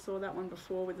introvert, we saw that one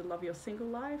before with the love your single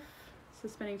life. So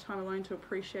spending time alone to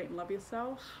appreciate and love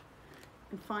yourself.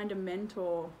 And find a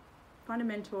mentor. Find a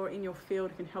mentor in your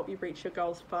field who can help you reach your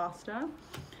goals faster.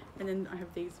 And then I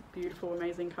have these beautiful,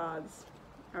 amazing cards.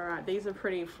 All right, these are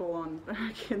pretty full on.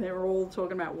 They're all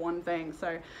talking about one thing.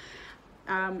 So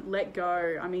let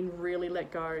go. I mean, really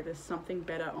let go. There's something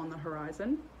better on the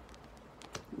horizon.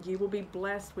 You will be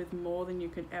blessed with more than you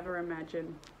could ever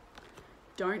imagine.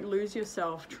 Don't lose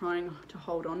yourself trying to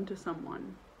hold on to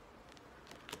someone.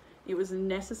 It was a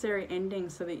necessary ending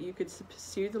so that you could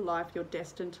pursue the life you're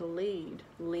destined to lead.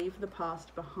 Leave the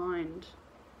past behind.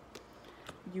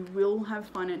 You will have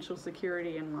financial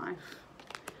security in life.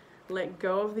 Let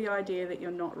go of the idea that you're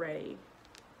not ready.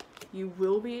 You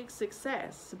will be a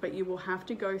success, but you will have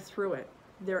to go through it.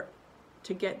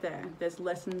 To get there, there's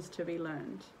lessons to be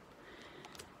learned.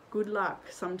 Good luck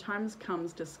sometimes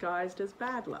comes disguised as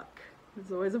bad luck.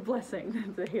 There's always a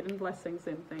blessing. The hidden blessings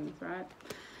in things, right?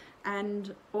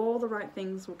 And all the right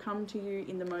things will come to you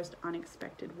in the most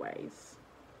unexpected ways.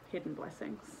 Hidden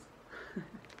blessings.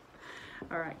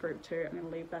 All right, group 2, I'm going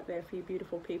to leave that there for you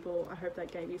beautiful people. I hope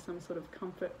that gave you some sort of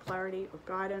comfort, clarity, or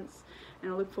guidance.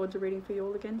 And I look forward to reading for you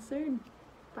all again soon.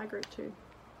 Bye, group 2.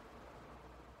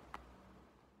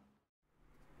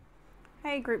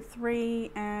 Hey, group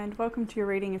 3, and welcome to your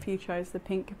reading if you chose the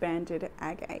pink banded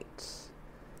agate.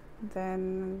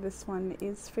 Then this one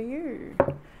is for you.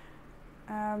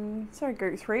 So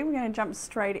group 3, we're going to jump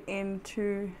straight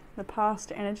into the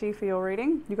past energy for your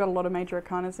reading. You've got a lot of major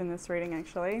arcanas in this reading,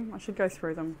 actually. I should go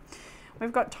through them.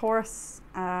 We've got Taurus,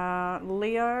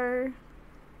 Leo,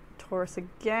 Taurus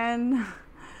again,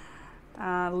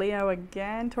 Leo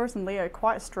again, Taurus and Leo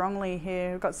quite strongly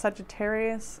here. We've got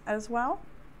Sagittarius as well.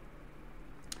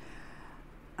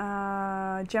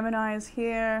 Gemini is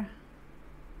here.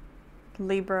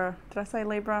 Libra, did I say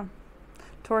Libra?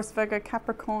 Taurus, Virgo,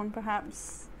 Capricorn,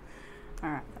 perhaps. All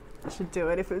right, I should do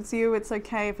it. If it's you, it's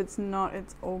okay. If it's not,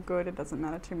 it's all good. It doesn't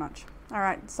matter too much. All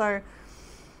right, so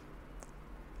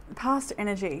past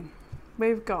energy.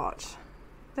 We've got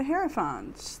the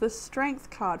Hierophant, the Strength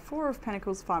card, 4 of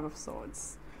Pentacles, 5 of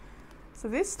Swords. So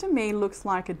this to me looks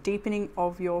like a deepening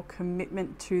of your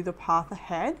commitment to the path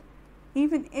ahead.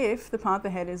 Even if the path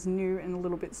ahead is new and a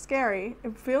little bit scary,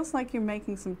 it feels like you're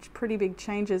making some pretty big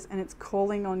changes, and it's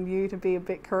calling on you to be a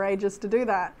bit courageous to do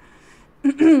that.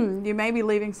 You may be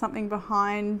leaving something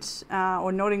behind,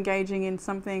 or not engaging in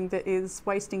something that is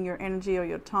wasting your energy or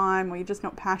your time, or you're just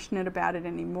not passionate about it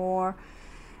anymore.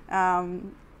 There's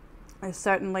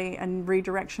certainly a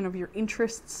redirection of your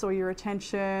interests or your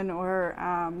attention,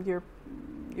 or your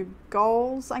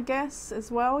goals, I guess, as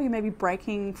well. You may be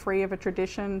breaking free of a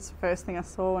tradition. It's the first thing I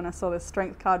saw when I saw the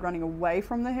Strength card running away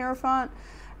from the Hierophant.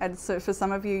 And so for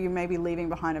some of you, you may be leaving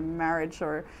behind a marriage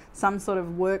or some sort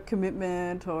of work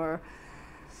commitment, or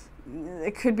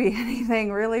it could be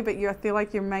anything really, but I feel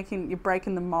like you're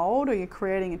breaking the mold, or you're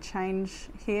creating a change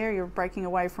here. You're breaking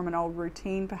away from an old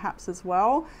routine perhaps as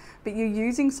well, but you're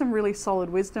using some really solid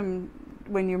wisdom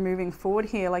when you're moving forward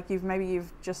here. Like maybe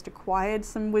you've just acquired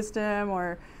some wisdom,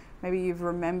 or maybe you've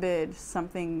remembered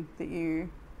something that you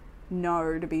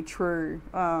know to be true,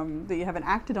 that you haven't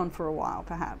acted on for a while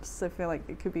perhaps. I feel like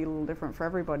it could be a little different for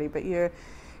everybody, but you're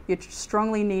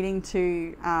strongly needing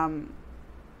to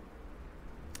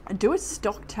do a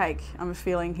stock take, I'm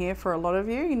feeling here for a lot of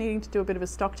you. You're needing to do a bit of a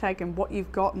stock take in what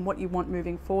you've got and what you want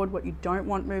moving forward, what you don't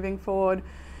want moving forward.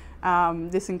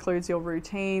 This includes your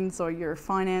routines or your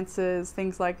finances,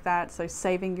 things like that. So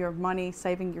saving your money,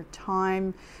 saving your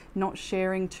time, not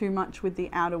sharing too much with the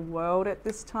outer world at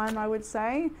this time, I would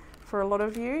say. For a lot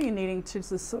of you, you're needing to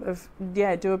just sort of,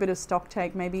 do a bit of stock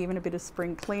take, maybe even a bit of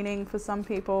spring cleaning for some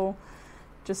people.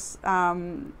 Just,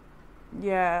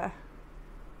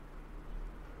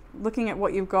 looking at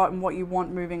what you've got and what you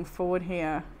want moving forward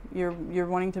here. You're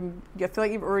wanting to, I feel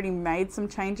like you've already made some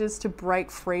changes to break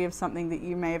free of something that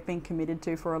you may have been committed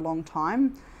to for a long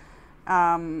time.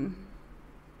 And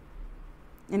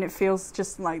it feels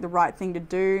just like the right thing to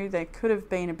do. There could have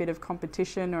been a bit of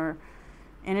competition or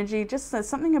energy, just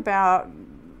something about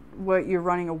what you're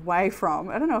running away from.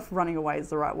 I don't know if running away is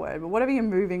the right word, but whatever you're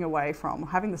moving away from,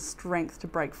 having the strength to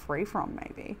break free from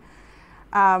maybe.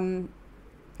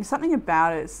 Something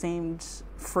about it seemed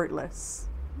fruitless,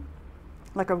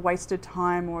 like a wasted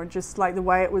time, or just like the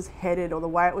way it was headed or the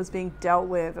way it was being dealt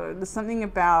with, or there's something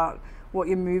about what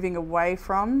you're moving away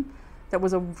from that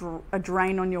was a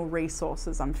drain on your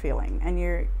resources, I'm feeling.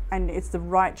 And it's the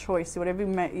right choice. Whatever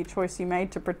your choice you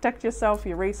made to protect yourself,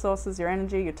 your resources, your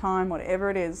energy, your time,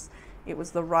 whatever it is, it was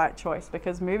the right choice,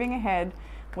 because moving ahead,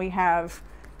 we have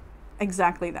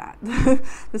exactly that.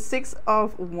 The Six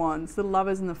of Wands, the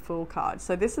Lovers and the Fool card.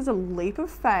 So this is a leap of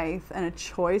faith and a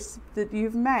choice that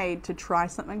you've made to try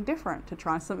something different, to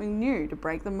try something new, to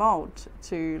break the mold,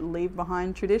 to leave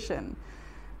behind tradition,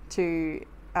 to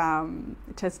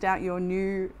test out your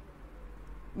new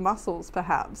muscles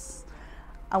perhaps.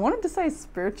 I wanted to say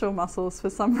spiritual muscles for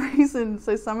some reason.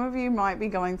 So some of you might be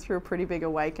going through a pretty big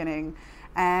awakening,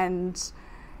 and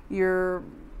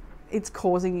it's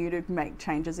causing you to make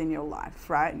changes in your life,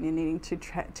 right? And you're needing to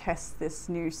test this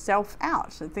new self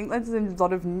out. I think there's a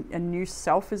lot of a new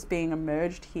self is being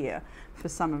emerged here for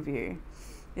some of you,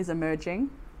 is emerging.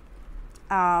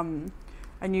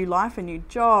 A new life, a new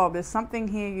job. There's something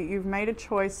here, you've made a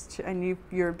choice and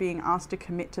you're being asked to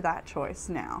commit to that choice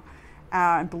now,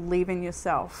 and believe in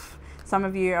yourself. Some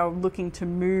of you are looking to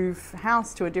move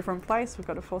house to a different place. We've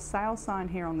got a for sale sign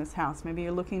here on this house. Maybe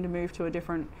you're looking to move to a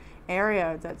different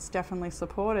area. That's definitely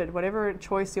supported. Whatever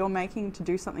choice you're making to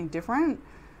do something different,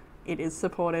 it is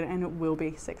supported and it will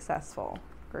be successful.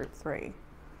 Group 3.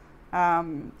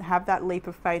 Have that leap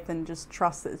of faith and just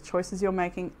trust that the choices you're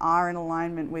making are in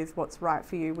alignment with what's right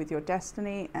for you, with your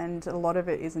destiny, and a lot of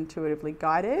it is intuitively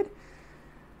guided.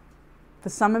 For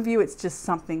some of you, it's just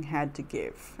something had to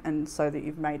give, and so that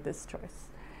you've made this choice.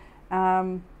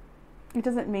 It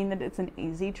doesn't mean that it's an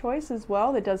easy choice as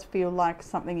well. It does feel like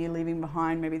something you're leaving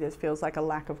behind. Maybe this feels like a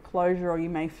lack of closure, or you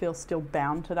may feel still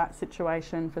bound to that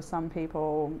situation for some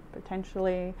people,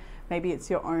 potentially. Maybe it's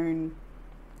your own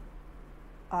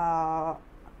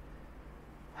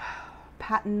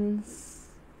patterns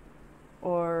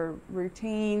or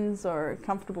routines or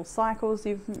comfortable cycles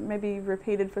you've maybe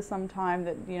repeated for some time,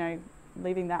 that, you know,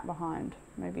 leaving that behind,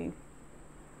 maybe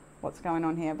what's going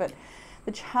on here. But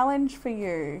the challenge for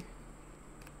you,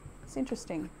 it's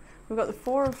interesting. We've got the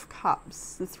Four of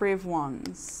Cups, the Three of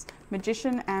Wands,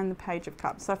 Magician, and the Page of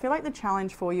Cups. So I feel like the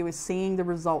challenge for you is seeing the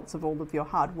results of all of your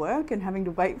hard work and having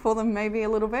to wait for them maybe a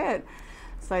little bit.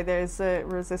 So there's a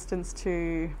resistance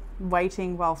to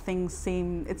waiting while things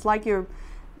seem, there's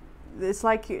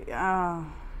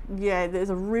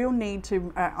a real need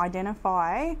to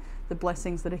identify the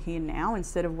blessings that are here now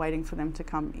instead of waiting for them to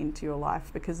come into your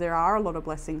life, because there are a lot of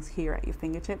blessings here at your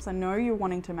fingertips. I know you're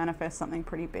wanting to manifest something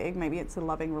pretty big. Maybe it's a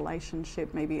loving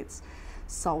relationship, maybe it's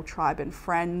soul tribe and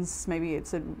friends, maybe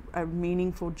it's a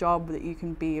meaningful job that you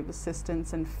can be of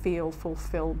assistance and feel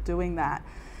fulfilled doing that.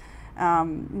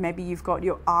 Maybe you've got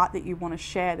your art that you want to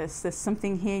share. There's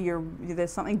something here,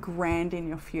 there's something grand in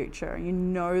your future. You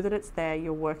know that it's there,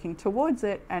 you're working towards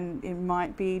it, and it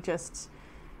might be just,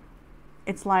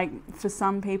 it's like for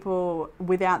some people,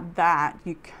 without that,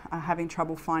 you are having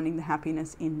trouble finding the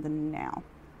happiness in the now.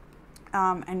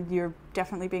 And you're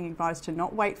definitely being advised to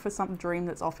not wait for some dream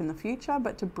that's off in the future,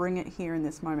 but to bring it here in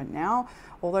this moment now.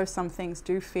 Although some things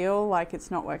do feel like it's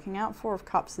not working out. 4 of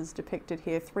Cups is depicted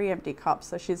here, 3 empty cups.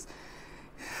 So she's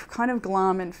kind of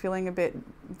glum and feeling a bit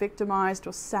victimized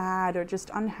or sad or just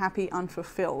unhappy,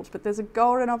 unfulfilled. But there's a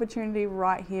golden opportunity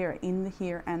right here in the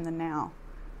here and the now.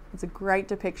 It's a great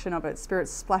depiction of it.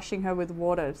 Spirit's splashing her with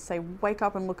water to say, wake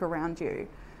up and look around you.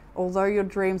 Although your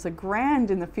dreams are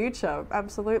grand in the future,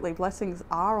 absolutely, blessings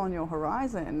are on your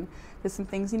horizon. There's some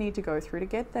things you need to go through to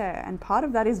get there. And part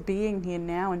of that is being here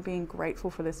now and being grateful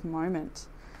for this moment.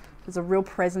 There's a real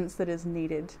presence that is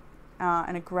needed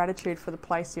and a gratitude for the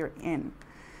place you're in.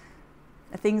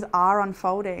 Things are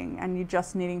unfolding and you're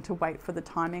just needing to wait for the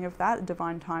timing of that.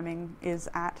 Divine timing is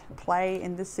at play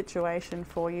in this situation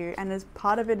for you. And as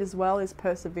part of it as well is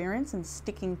perseverance and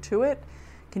sticking to it.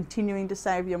 Continuing to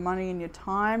save your money and your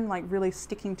time, like really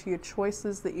sticking to your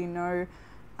choices that you know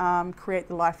create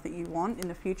the life that you want in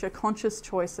the future, conscious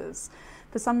choices.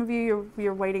 For some of you,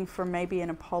 you're waiting for maybe an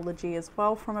apology as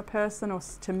well from a person, or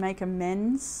to make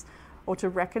amends or to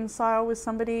reconcile with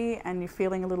somebody, and you're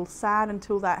feeling a little sad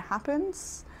until that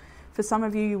happens. For some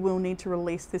of you, you will need to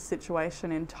release this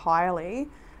situation entirely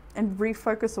and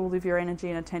refocus all of your energy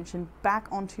and attention back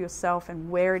onto yourself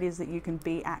and where it is that you can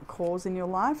be at cause in your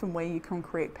life and where you can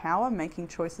create power, making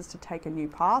choices to take a new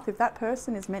path. If that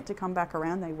person is meant to come back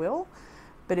around, they will,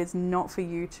 but it's not for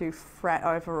you to fret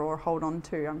over or hold on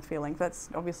to, I'm feeling. That's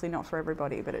obviously not for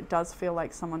everybody, but it does feel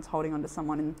like someone's holding on to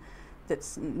someone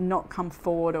that's not come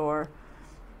forward, or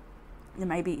they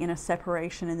may be in a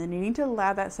separation, and then you need to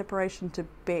allow that separation to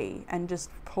be and just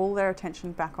pull their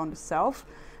attention back onto self.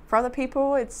 For other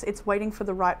people, it's waiting for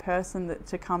the right person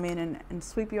to come in and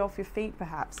sweep you off your feet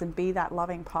perhaps and be that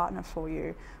loving partner for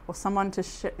you, or someone to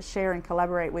share and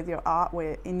collaborate with your art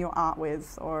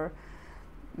with, or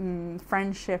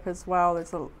friendship as well.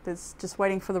 There's just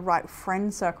waiting for the right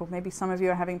friend circle. Maybe some of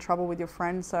you are having trouble with your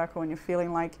friend circle and you're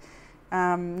feeling like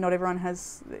not everyone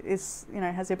has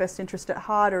your best interest at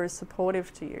heart or is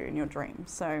supportive to you in your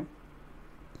dreams. So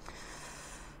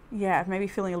yeah, maybe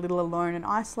feeling a little alone and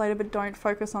isolated, but don't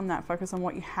focus on that. Focus on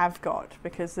what you have got,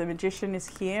 because the Magician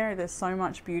is here. There's so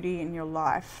much beauty in your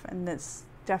life, and it's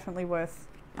definitely worth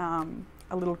a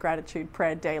little gratitude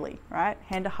prayer daily, right?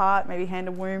 Hand to heart, maybe hand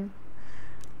to womb.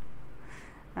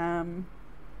 Not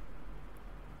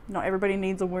everybody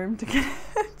needs a womb to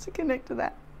connect to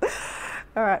that.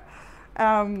 All right,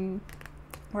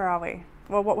 where are we?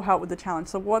 Well, what will help with the challenge?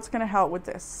 So what's going to help with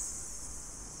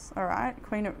this? All right,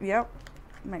 Queen of, yep.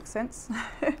 Makes sense.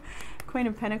 Queen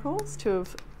of Pentacles, 2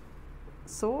 of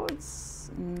Swords,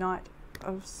 Knight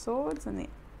of Swords, and the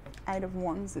 8 of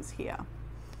Wands is here.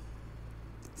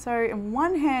 So in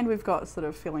one hand we've got sort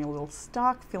of feeling a little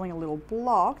stuck, feeling a little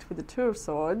blocked with the 2 of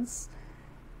Swords,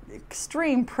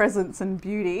 extreme presence and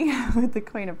beauty with the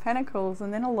Queen of Pentacles,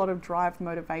 and then a lot of drive,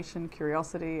 motivation,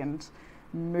 curiosity and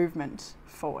movement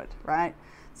forward, right?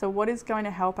 So what is going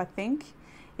to help, I think,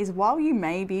 is while you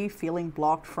may be feeling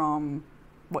blocked from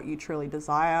what you truly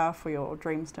desire, for your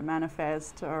dreams to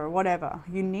manifest or whatever,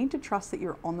 you need to trust that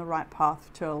you're on the right path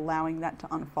to allowing that to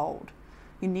unfold.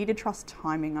 You need to trust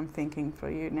timing, I'm thinking, for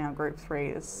you now. Group 3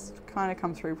 has kind of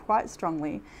come through quite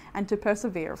strongly, and to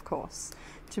persevere, of course,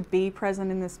 to be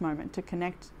present in this moment, to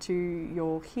connect to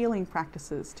your healing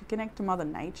practices, to connect to Mother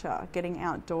Nature, getting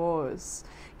outdoors,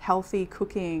 healthy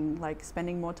cooking, like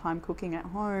spending more time cooking at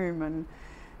home. And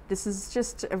this is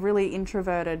just a really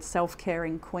introverted,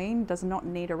 self-caring queen, does not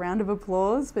need a round of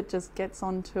applause, but just gets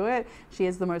onto it. She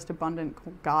has the most abundant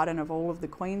garden of all of the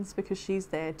queens because she's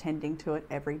there tending to it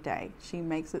every day. She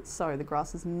makes it so. The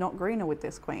grass is not greener with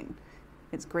this queen.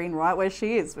 It's green right where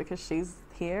she is because she's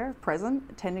here,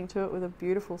 present, tending to it with a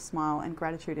beautiful smile and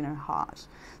gratitude in her heart.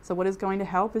 So what is going to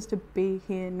help is to be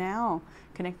here now,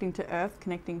 connecting to earth,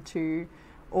 connecting to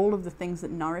all of the things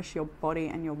that nourish your body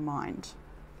and your mind.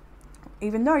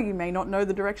 Even though you may not know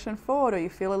the direction forward, or you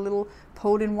feel a little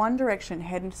pulled in one direction,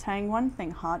 head saying one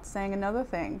thing, heart saying another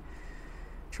thing.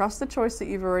 Trust the choice that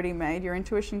you've already made. Your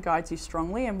intuition guides you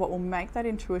strongly, and what will make that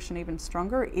intuition even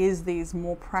stronger is these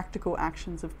more practical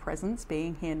actions of presence,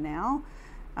 being here now,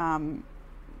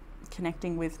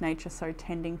 connecting with nature, so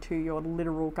tending to your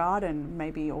literal garden,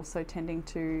 maybe also tending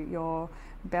to your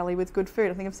belly with good food.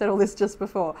 I think I've said all this just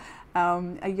before.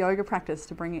 A yoga practice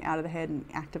to bring you out of the head and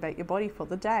activate your body for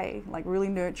the day, like really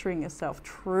nurturing yourself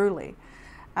truly.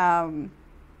 It'll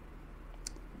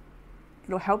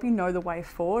help you know the way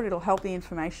forward. It'll help the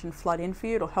information flood in for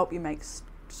you. It'll help you make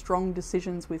strong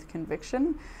decisions with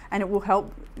conviction, and it will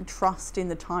help trust in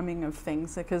the timing of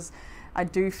things, because I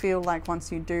do feel like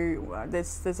once you do,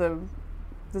 there's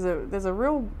a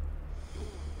real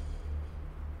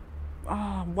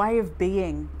way of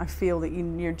being. I feel that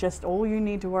you're just, all you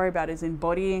need to worry about is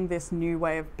embodying this new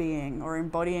way of being, or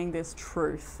embodying this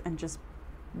truth, and just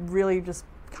really just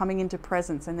coming into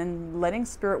presence, and then letting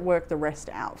spirit work the rest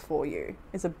out for you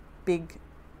is a big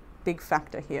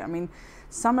factor here. I mean,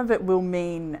 some of it will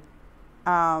mean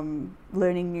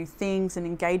learning new things and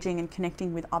engaging and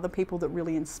connecting with other people that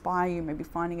really inspire you, maybe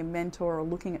finding a mentor or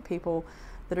looking at people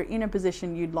that are in a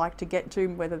position you'd like to get to,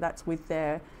 whether that's with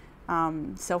their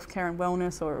self-care and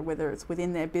wellness, or whether it's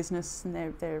within their business and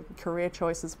their career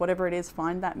choices, whatever it is.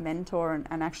 Find that mentor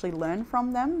and actually learn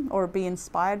from them or be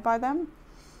inspired by them.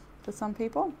 For some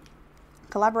people,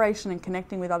 collaboration and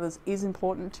connecting with others is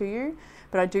important to you,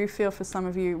 but I do feel for some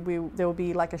of you there will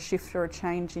be like a shift or a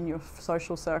change in your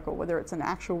social circle, whether it's an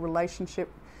actual relationship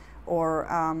or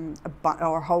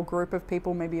a whole group of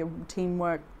people, maybe a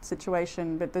teamwork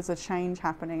situation, but there's a change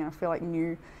happening, and I feel like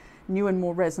new and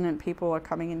more resonant people are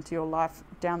coming into your life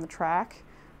down the track.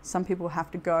 Some people have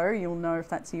to go. You'll know if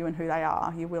that's you and who they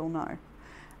are. You will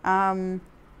know.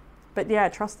 But yeah,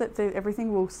 trust that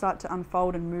everything will start to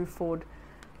unfold and move forward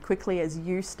quickly as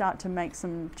you start to make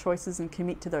some choices and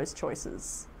commit to those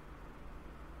choices.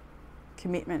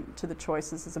 Commitment to the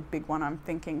choices is a big one I'm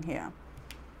thinking here.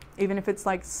 Even if it's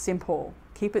like simple,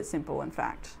 keep it simple, in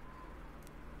fact.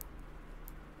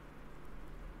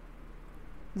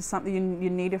 There's something you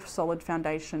need a solid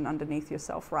foundation underneath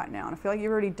yourself right now. And I feel like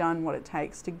you've already done what it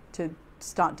takes to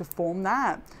start to form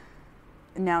that.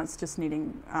 And now it's just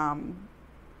needing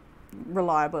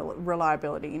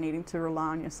reliability. You're needing to rely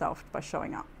on yourself by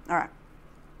showing up. All right.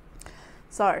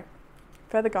 So,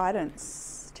 further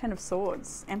guidance: 10 of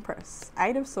Swords, Empress,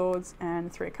 8 of Swords,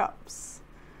 and 3 of Cups.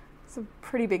 It's a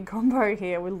pretty big combo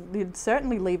here. We're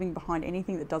certainly leaving behind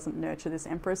anything that doesn't nurture this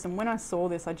Empress. And when I saw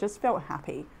this, I just felt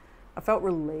happy. I felt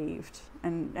relieved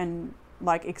and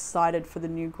like excited for the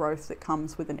new growth that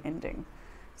comes with an ending.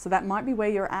 So that might be where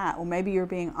you're at, or maybe you're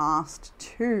being asked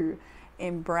to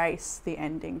embrace the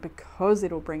ending because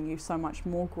it'll bring you so much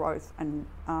more growth and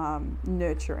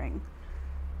nurturing.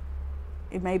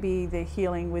 It may be the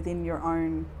healing within your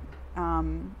own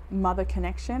mother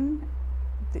connection.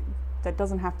 That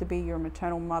doesn't have to be your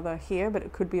maternal mother here, but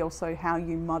it could be also how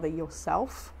you mother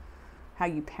yourself, how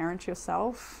you parent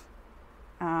yourself,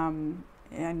 and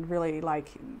really like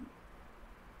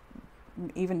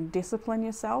even discipline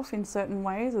yourself in certain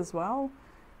ways as well.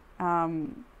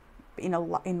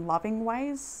 In loving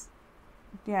ways.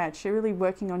 Yeah, it's really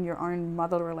working on your own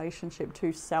mother relationship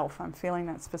to self. I'm feeling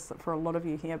that's for a lot of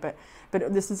you here, but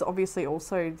this is obviously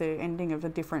also the ending of a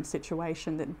different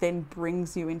situation that then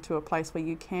brings you into a place where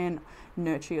you can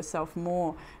nurture yourself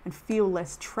more and feel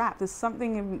less trapped. There's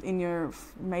something in your,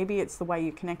 maybe it's the way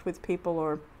you connect with people,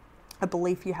 or a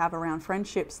belief you have around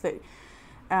friendships that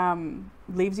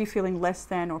leaves you feeling less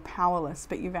than or powerless,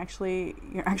 but you're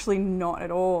actually not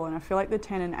at all. And I feel like the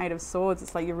 10 and 8 of Swords,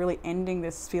 it's like you're really ending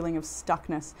this feeling of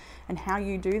stuckness. And how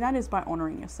you do that is by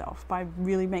honoring yourself, by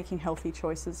really making healthy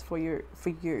choices for your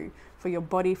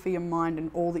body, for your mind, and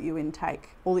all that you intake,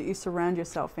 all that you surround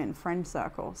yourself in, friend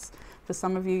circles. For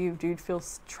some of you, you do feel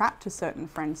trapped to certain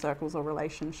friend circles or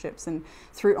relationships, and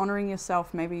through honoring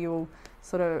yourself, maybe you'll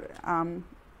sort of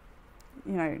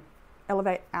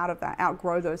elevate out of that,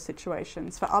 outgrow those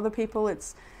situations. For other people,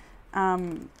 it's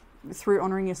through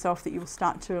honoring yourself that you will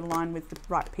start to align with the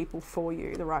right people for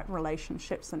you, the right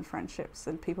relationships and friendships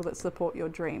and people that support your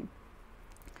dream.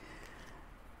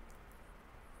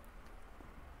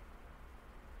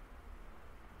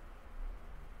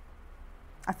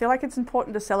 I feel like it's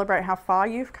important to celebrate how far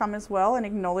you've come as well, and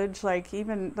acknowledge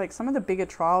even some of the bigger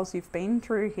trials you've been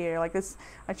through here. Like this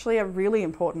actually are really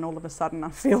important all of a sudden, I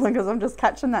feel, because I'm just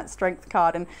catching that Strength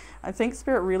card, and I think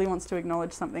Spirit really wants to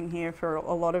acknowledge something here for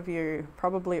a lot of you,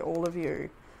 probably all of you.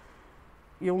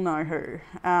 You'll know who.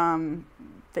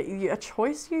 That a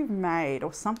choice you've made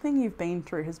or something you've been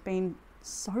through has been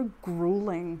so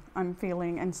grueling, I'm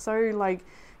feeling, and so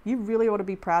you really ought to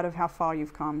be proud of how far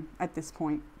you've come at this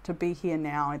point, to be here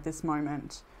now at this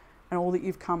moment, and all that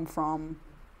you've come from,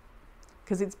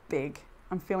 because it's big.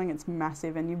 I'm feeling it's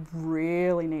massive, and you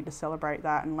really need to celebrate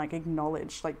that and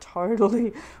acknowledge,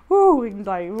 totally,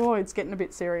 it's getting a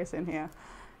bit serious in here.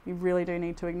 You really do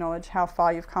need to acknowledge how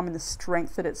far you've come and the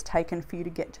strength that it's taken for you to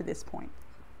get to this point.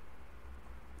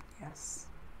 Yes.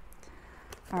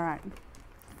 All right.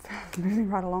 Moving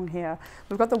right along here.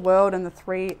 We've got the World and the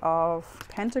 3 of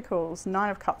Pentacles, 9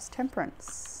 of Cups,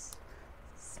 Temperance.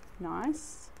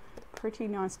 Nice. Pretty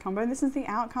nice combo. This is the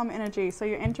outcome energy. So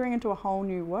you're entering into a whole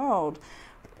new world.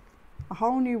 a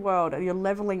whole new world. You're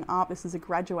leveling up. This is a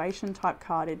graduation type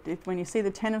card. When you see the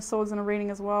Ten of Swords in a reading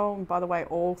as well, and by the way,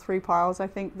 all 3 piles, I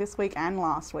think, this week and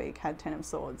last week had Ten of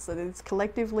Swords. So it's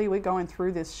collectively, we're going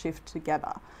through this shift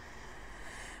together.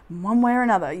 One way or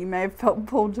another, you may have felt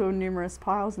pulled to numerous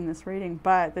piles in this reading,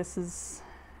 but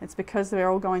it's because we're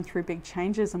all going through big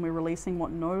changes and we're releasing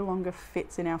what no longer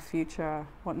fits in our future,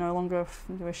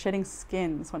 we're shedding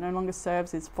skins, what no longer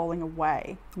serves is falling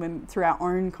away through our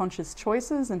own conscious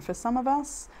choices. And for some of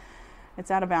us,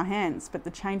 it's out of our hands, but the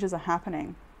changes are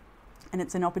happening. And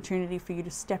it's an opportunity for you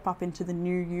to step up into the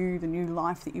new you, the new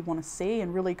life that you want to see,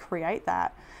 and really create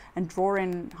that and draw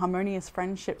in harmonious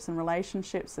friendships and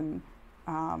relationships and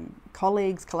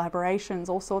colleagues, collaborations,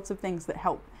 all sorts of things that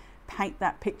help paint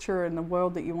that picture in the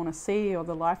world that you want to see, or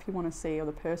the life you want to see, or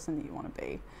the person that you want to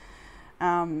be.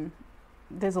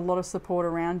 There's a lot of support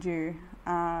around you.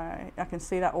 I can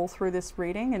see that all through this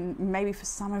reading, and maybe for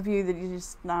some of you that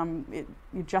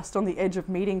you're just on the edge of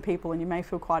meeting people and you may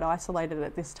feel quite isolated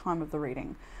at this time of the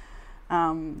reading.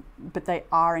 But they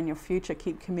are in your future.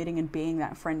 Keep committing and being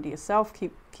that friend to yourself.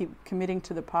 Keep committing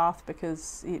to the path,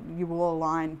 because you will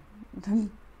align.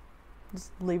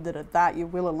 Just leave it at that. You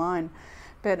will align.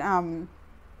 But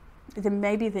there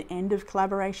may be the end of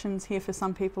collaborations here for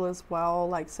some people as well,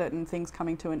 like certain things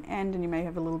coming to an end, and you may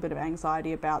have a little bit of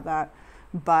anxiety about that,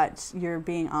 but you're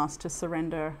being asked to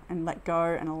surrender and let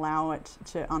go and allow it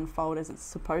to unfold as it's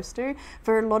supposed to.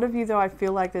 For a lot of you though, I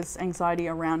feel like there's anxiety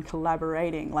around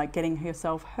collaborating, like getting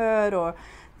yourself heard, or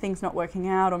things not working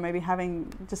out, or maybe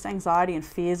having just anxiety and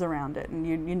fears around it, and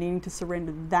you're needing to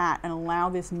surrender that and allow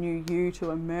this new you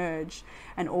to emerge,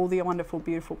 and all the wonderful,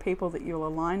 beautiful people that you'll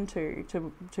align to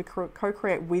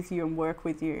co-create with you and work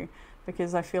with you,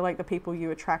 because I feel like the people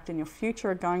you attract in your future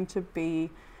are going to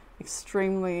be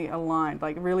extremely aligned,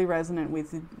 like really resonant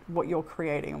with what you're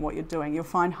creating and what you're doing. You'll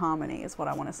find harmony is what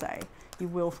I want to say. You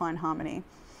will find harmony.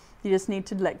 You just need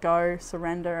to let go,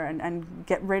 surrender, and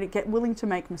get ready, get willing to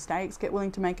make mistakes, get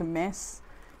willing to make a mess,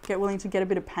 get willing to get a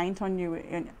bit of paint on you.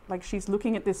 And like, she's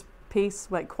looking at this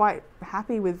piece, like quite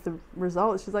happy with the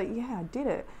results. She's like, yeah, I did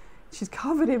it. She's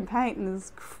covered in paint and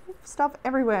there's stuff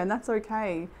everywhere, and that's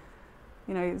okay.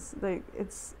 You know,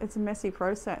 it's a messy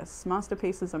process.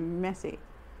 Masterpieces are messy.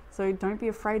 So don't be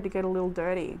afraid to get a little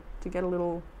dirty, to get a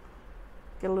little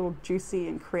juicy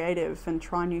and creative, and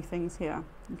try new things here.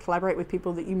 And collaborate with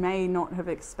people that you may not have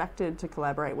expected to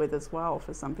collaborate with as well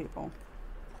for some people.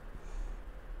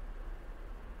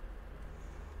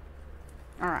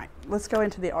 All right, let's go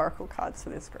into the oracle cards for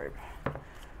this group.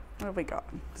 What have we got?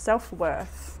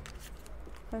 Self-worth.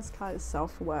 First card is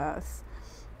self-worth.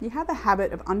 You have a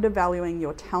habit of undervaluing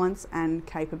your talents and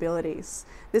capabilities.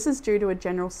 This is due to a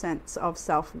general sense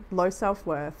of low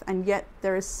self-worth, and yet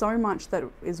there is so much that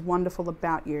is wonderful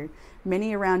about you.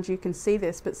 Many around you can see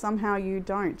this, but somehow you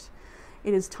don't.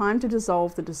 It is time to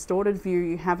dissolve the distorted view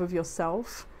you have of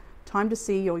yourself. Time to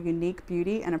see your unique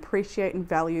beauty and appreciate and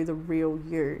value the real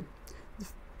you.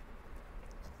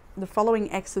 The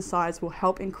following exercise will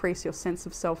help increase your sense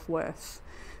of self-worth.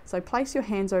 So place your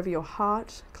hands over your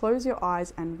heart, close your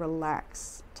eyes and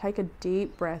relax. Take a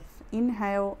deep breath,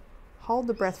 inhale, hold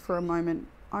the breath for a moment,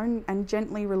 and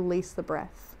gently release the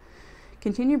breath.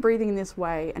 Continue breathing this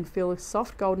way and feel a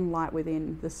soft golden light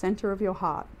within the center of your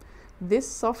heart.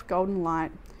 This soft golden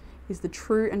light is the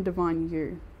true and divine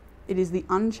you. It is the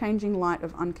unchanging light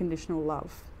of unconditional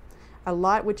love, a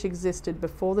light which existed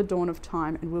before the dawn of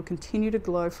time and will continue to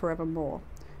glow forevermore.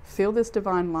 Feel this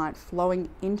divine light flowing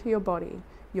into your body,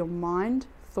 your mind,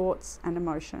 thoughts, and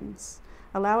emotions.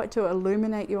 Allow it to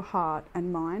illuminate your heart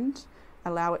and mind.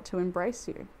 Allow it to embrace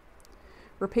you.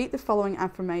 Repeat the following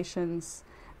affirmations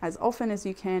as often as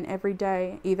you can every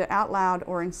day, either out loud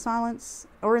or in silence,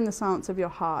 or in the silence of your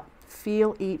heart.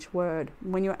 Feel each word.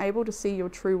 When you're able to see your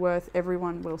true worth,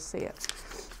 everyone will see it.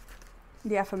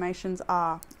 The affirmations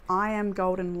are: I am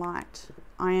golden light.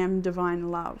 I am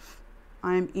divine love.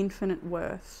 I am infinite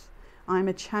worth. I am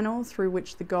a channel through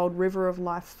which the gold river of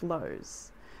life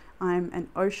flows. I am an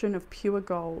ocean of pure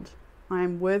gold. I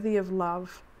am worthy of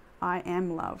love. I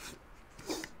am love.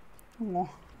 Oh,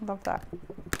 love that.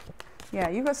 Yeah,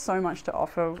 you've got so much to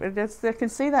offer. I can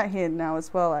see that here now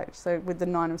as well. Like, so with the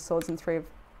 9 of Swords and 3 of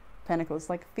Pentacles,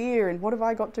 like fear and what have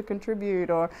I got to contribute,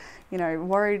 or, you know,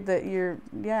 worried that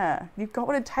you've got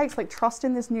what it takes. Like, trust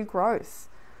in this new growth.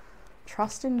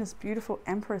 Trust in this beautiful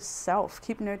Empress self.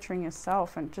 Keep nurturing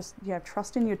yourself, and just,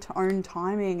 trust in your own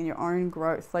timing and your own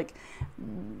growth. Like,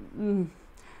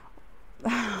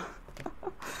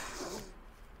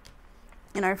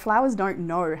 you know, flowers don't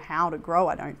know how to grow,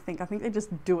 I don't think. I think they just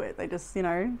do it. They just,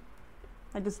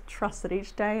 they just trust that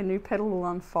each day a new petal will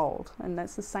unfold. And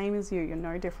that's the same as you. You're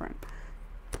no different.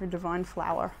 Your divine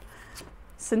flower.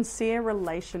 Sincere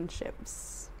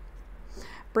relationships.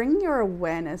 Bring your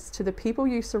awareness to the people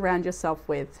you surround yourself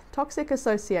with. Toxic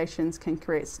associations can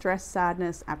create stress,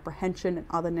 sadness, apprehension, and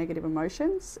other negative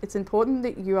emotions. It's important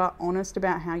that you are honest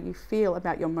about how you feel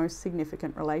about your most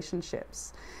significant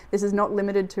relationships. This is not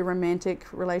limited to romantic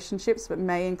relationships, but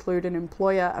may include an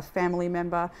employer, a family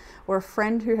member, or a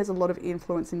friend who has a lot of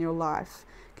influence in your life.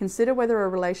 Consider whether a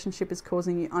relationship is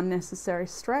causing you unnecessary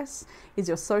stress. Is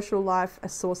your social life a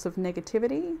source of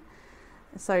negativity?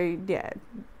 So yeah,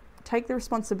 take the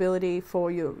responsibility for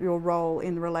your role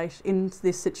in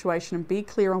this situation and be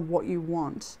clear on what you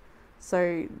want.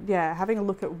 So yeah, having a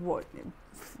look at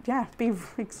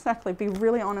be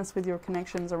really honest with your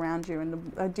connections around you.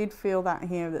 And I did feel that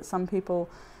here, that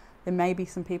there may be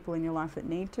some people in your life that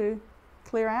need to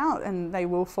clear out, and they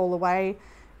will fall away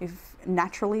if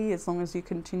naturally, as long as you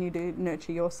continue to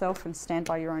nurture yourself and stand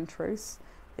by your own truths.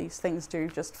 These things do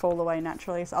just fall away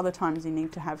naturally. So other times you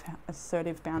need to have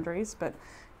assertive boundaries, but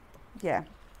yeah.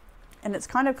 And it's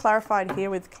kind of clarified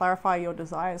here with clarify your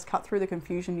desires, cut through the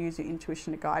confusion, use your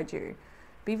intuition to guide you.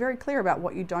 Be very clear about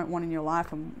what you don't want in your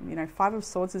life. And Five of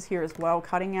Swords is here as well,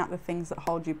 cutting out the things that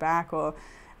hold you back or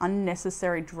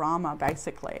unnecessary drama,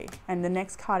 basically. And the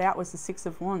next card out was the Six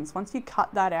of Wands. Once you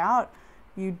cut that out,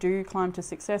 you do climb to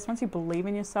success. Once you believe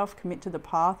in yourself, commit to the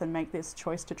path and make this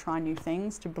choice to try new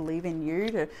things, to believe in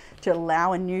you, to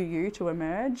allow a new you to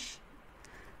emerge,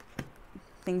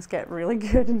 things get really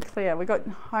good and clear. We got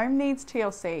home needs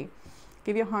TLC.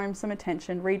 Give your home some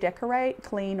attention, redecorate,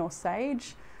 clean or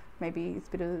sage. Maybe it's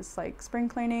a bit of like spring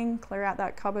cleaning, clear out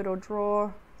that cupboard or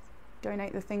drawer,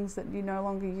 donate the things that you no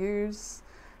longer use,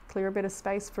 clear a bit of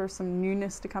space for some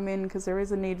newness to come in, because there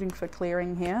is a need for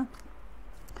clearing here.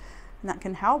 And that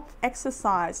can help.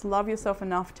 Exercise. Love yourself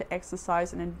enough to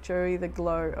exercise and enjoy the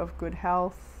glow of good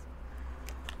health.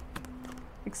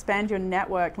 Expand your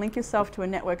network. Link yourself to a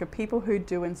network of people who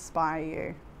do inspire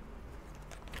you.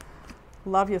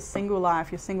 Love your single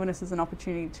life. Your singleness is an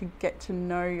opportunity to get to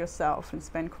know yourself and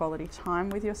spend quality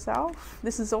time with yourself.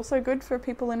 This is also good for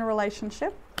people in a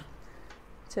relationship,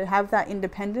 to have that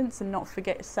independence and not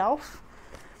forget self.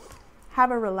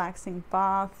 Have a relaxing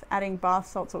bath. Adding bath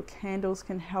salts or candles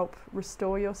can help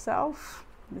restore yourself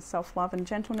with self-love and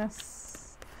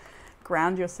gentleness.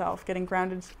 Ground yourself, getting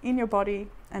grounded in your body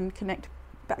and connect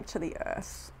back to the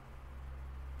earth.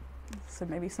 So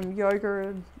maybe some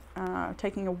yoga,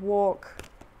 taking a walk,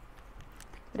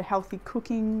 a bit of healthy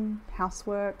cooking,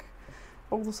 housework,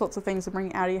 all the sorts of things to bring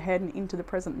you out of your head and into the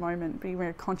present moment. Be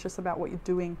very conscious about what you're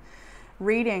doing.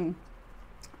 Reading.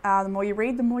 The more you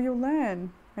read, the more you'll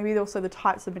learn. Maybe also the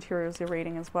types of materials you're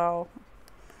reading as well.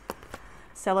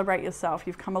 Celebrate yourself.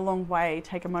 You've come a long way.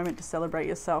 Take a moment to celebrate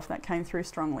yourself. That came through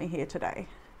strongly here today.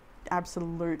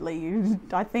 Absolutely.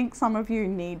 I think some of you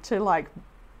need to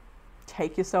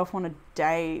take yourself on a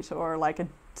date, or like a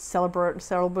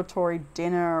celebratory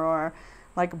dinner, or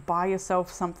buy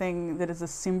yourself something that is a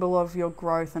symbol of your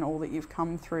growth and all that you've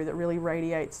come through, that really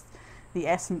radiates the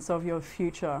essence of your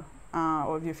future,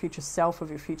 or of your future self, of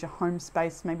your future home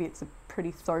space. Maybe it's a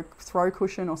pretty throw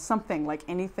cushion or something, like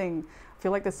anything. I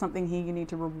feel like there's something here you need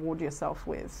to reward yourself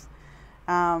with.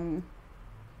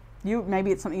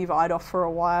 Maybe it's something you've eyed off for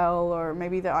a while, or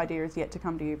maybe the idea is yet to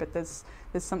come to you, but there's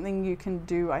something you can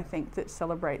do, I think, that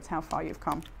celebrates how far you've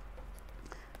come.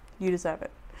 You deserve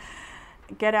it.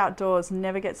 Get outdoors.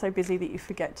 Never get so busy that you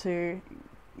forget to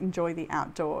enjoy the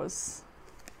outdoors.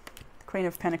 The Queen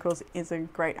of Pentacles is a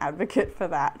great advocate for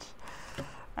that.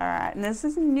 All right, and there's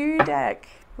this new deck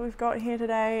we've got here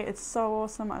today. It's so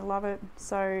awesome. I love it.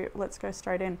 So let's go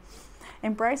straight in.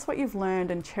 Embrace what you've learned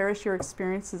and cherish your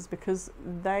experiences, because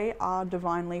they are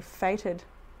divinely fated.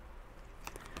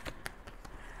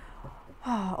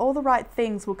 All the right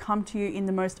things will come to you in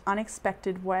the most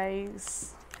unexpected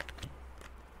ways.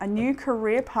 A new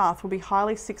career path will be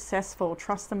highly successful.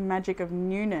 Trust the magic of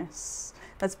newness.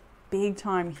 That's big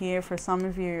time here for some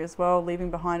of you as well,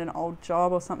 leaving behind an old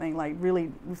job or something. Like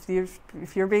really,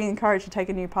 if you're being encouraged to take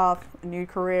a new path, a new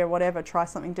career, whatever, try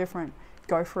something different,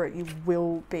 go for it. You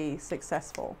will be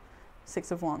successful.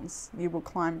 Six of Wands. You will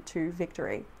climb to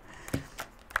victory.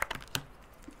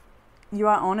 You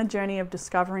are on a journey of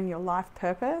discovering your life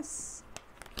purpose.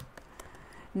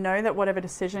 Know that whatever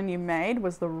decision you made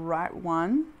was the right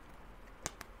one.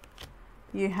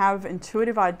 You have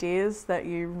intuitive ideas that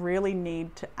you really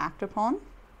need to act upon.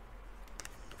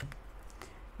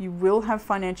 You will have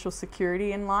financial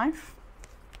security in life.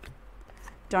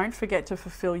 Don't forget to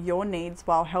fulfill your needs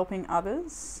while helping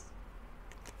others.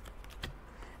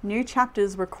 New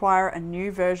chapters require a new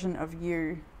version of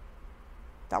you.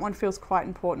 That one feels quite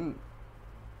important.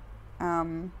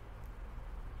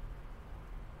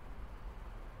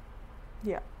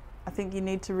 Yeah, I think you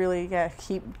need to really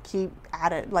keep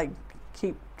at it, like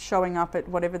keep showing up at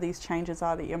whatever these changes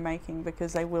are that you're making,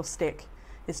 because they will stick.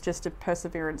 It's just a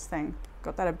perseverance thing.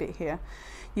 Got that a bit here.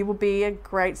 You will be a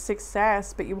great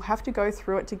success, but you will have to go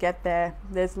through it to get there.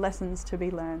 There's lessons to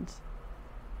be learned.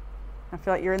 I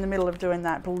feel like you're in the middle of doing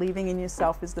that. Believing in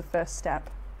yourself is the first step.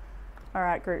 All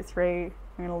right, group 3, I'm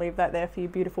going to leave that there for you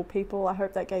beautiful people. I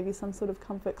hope that gave you some sort of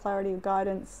comfort, clarity, or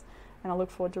guidance, and I look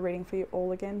forward to reading for you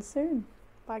all again soon.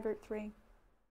 Bye, group 3.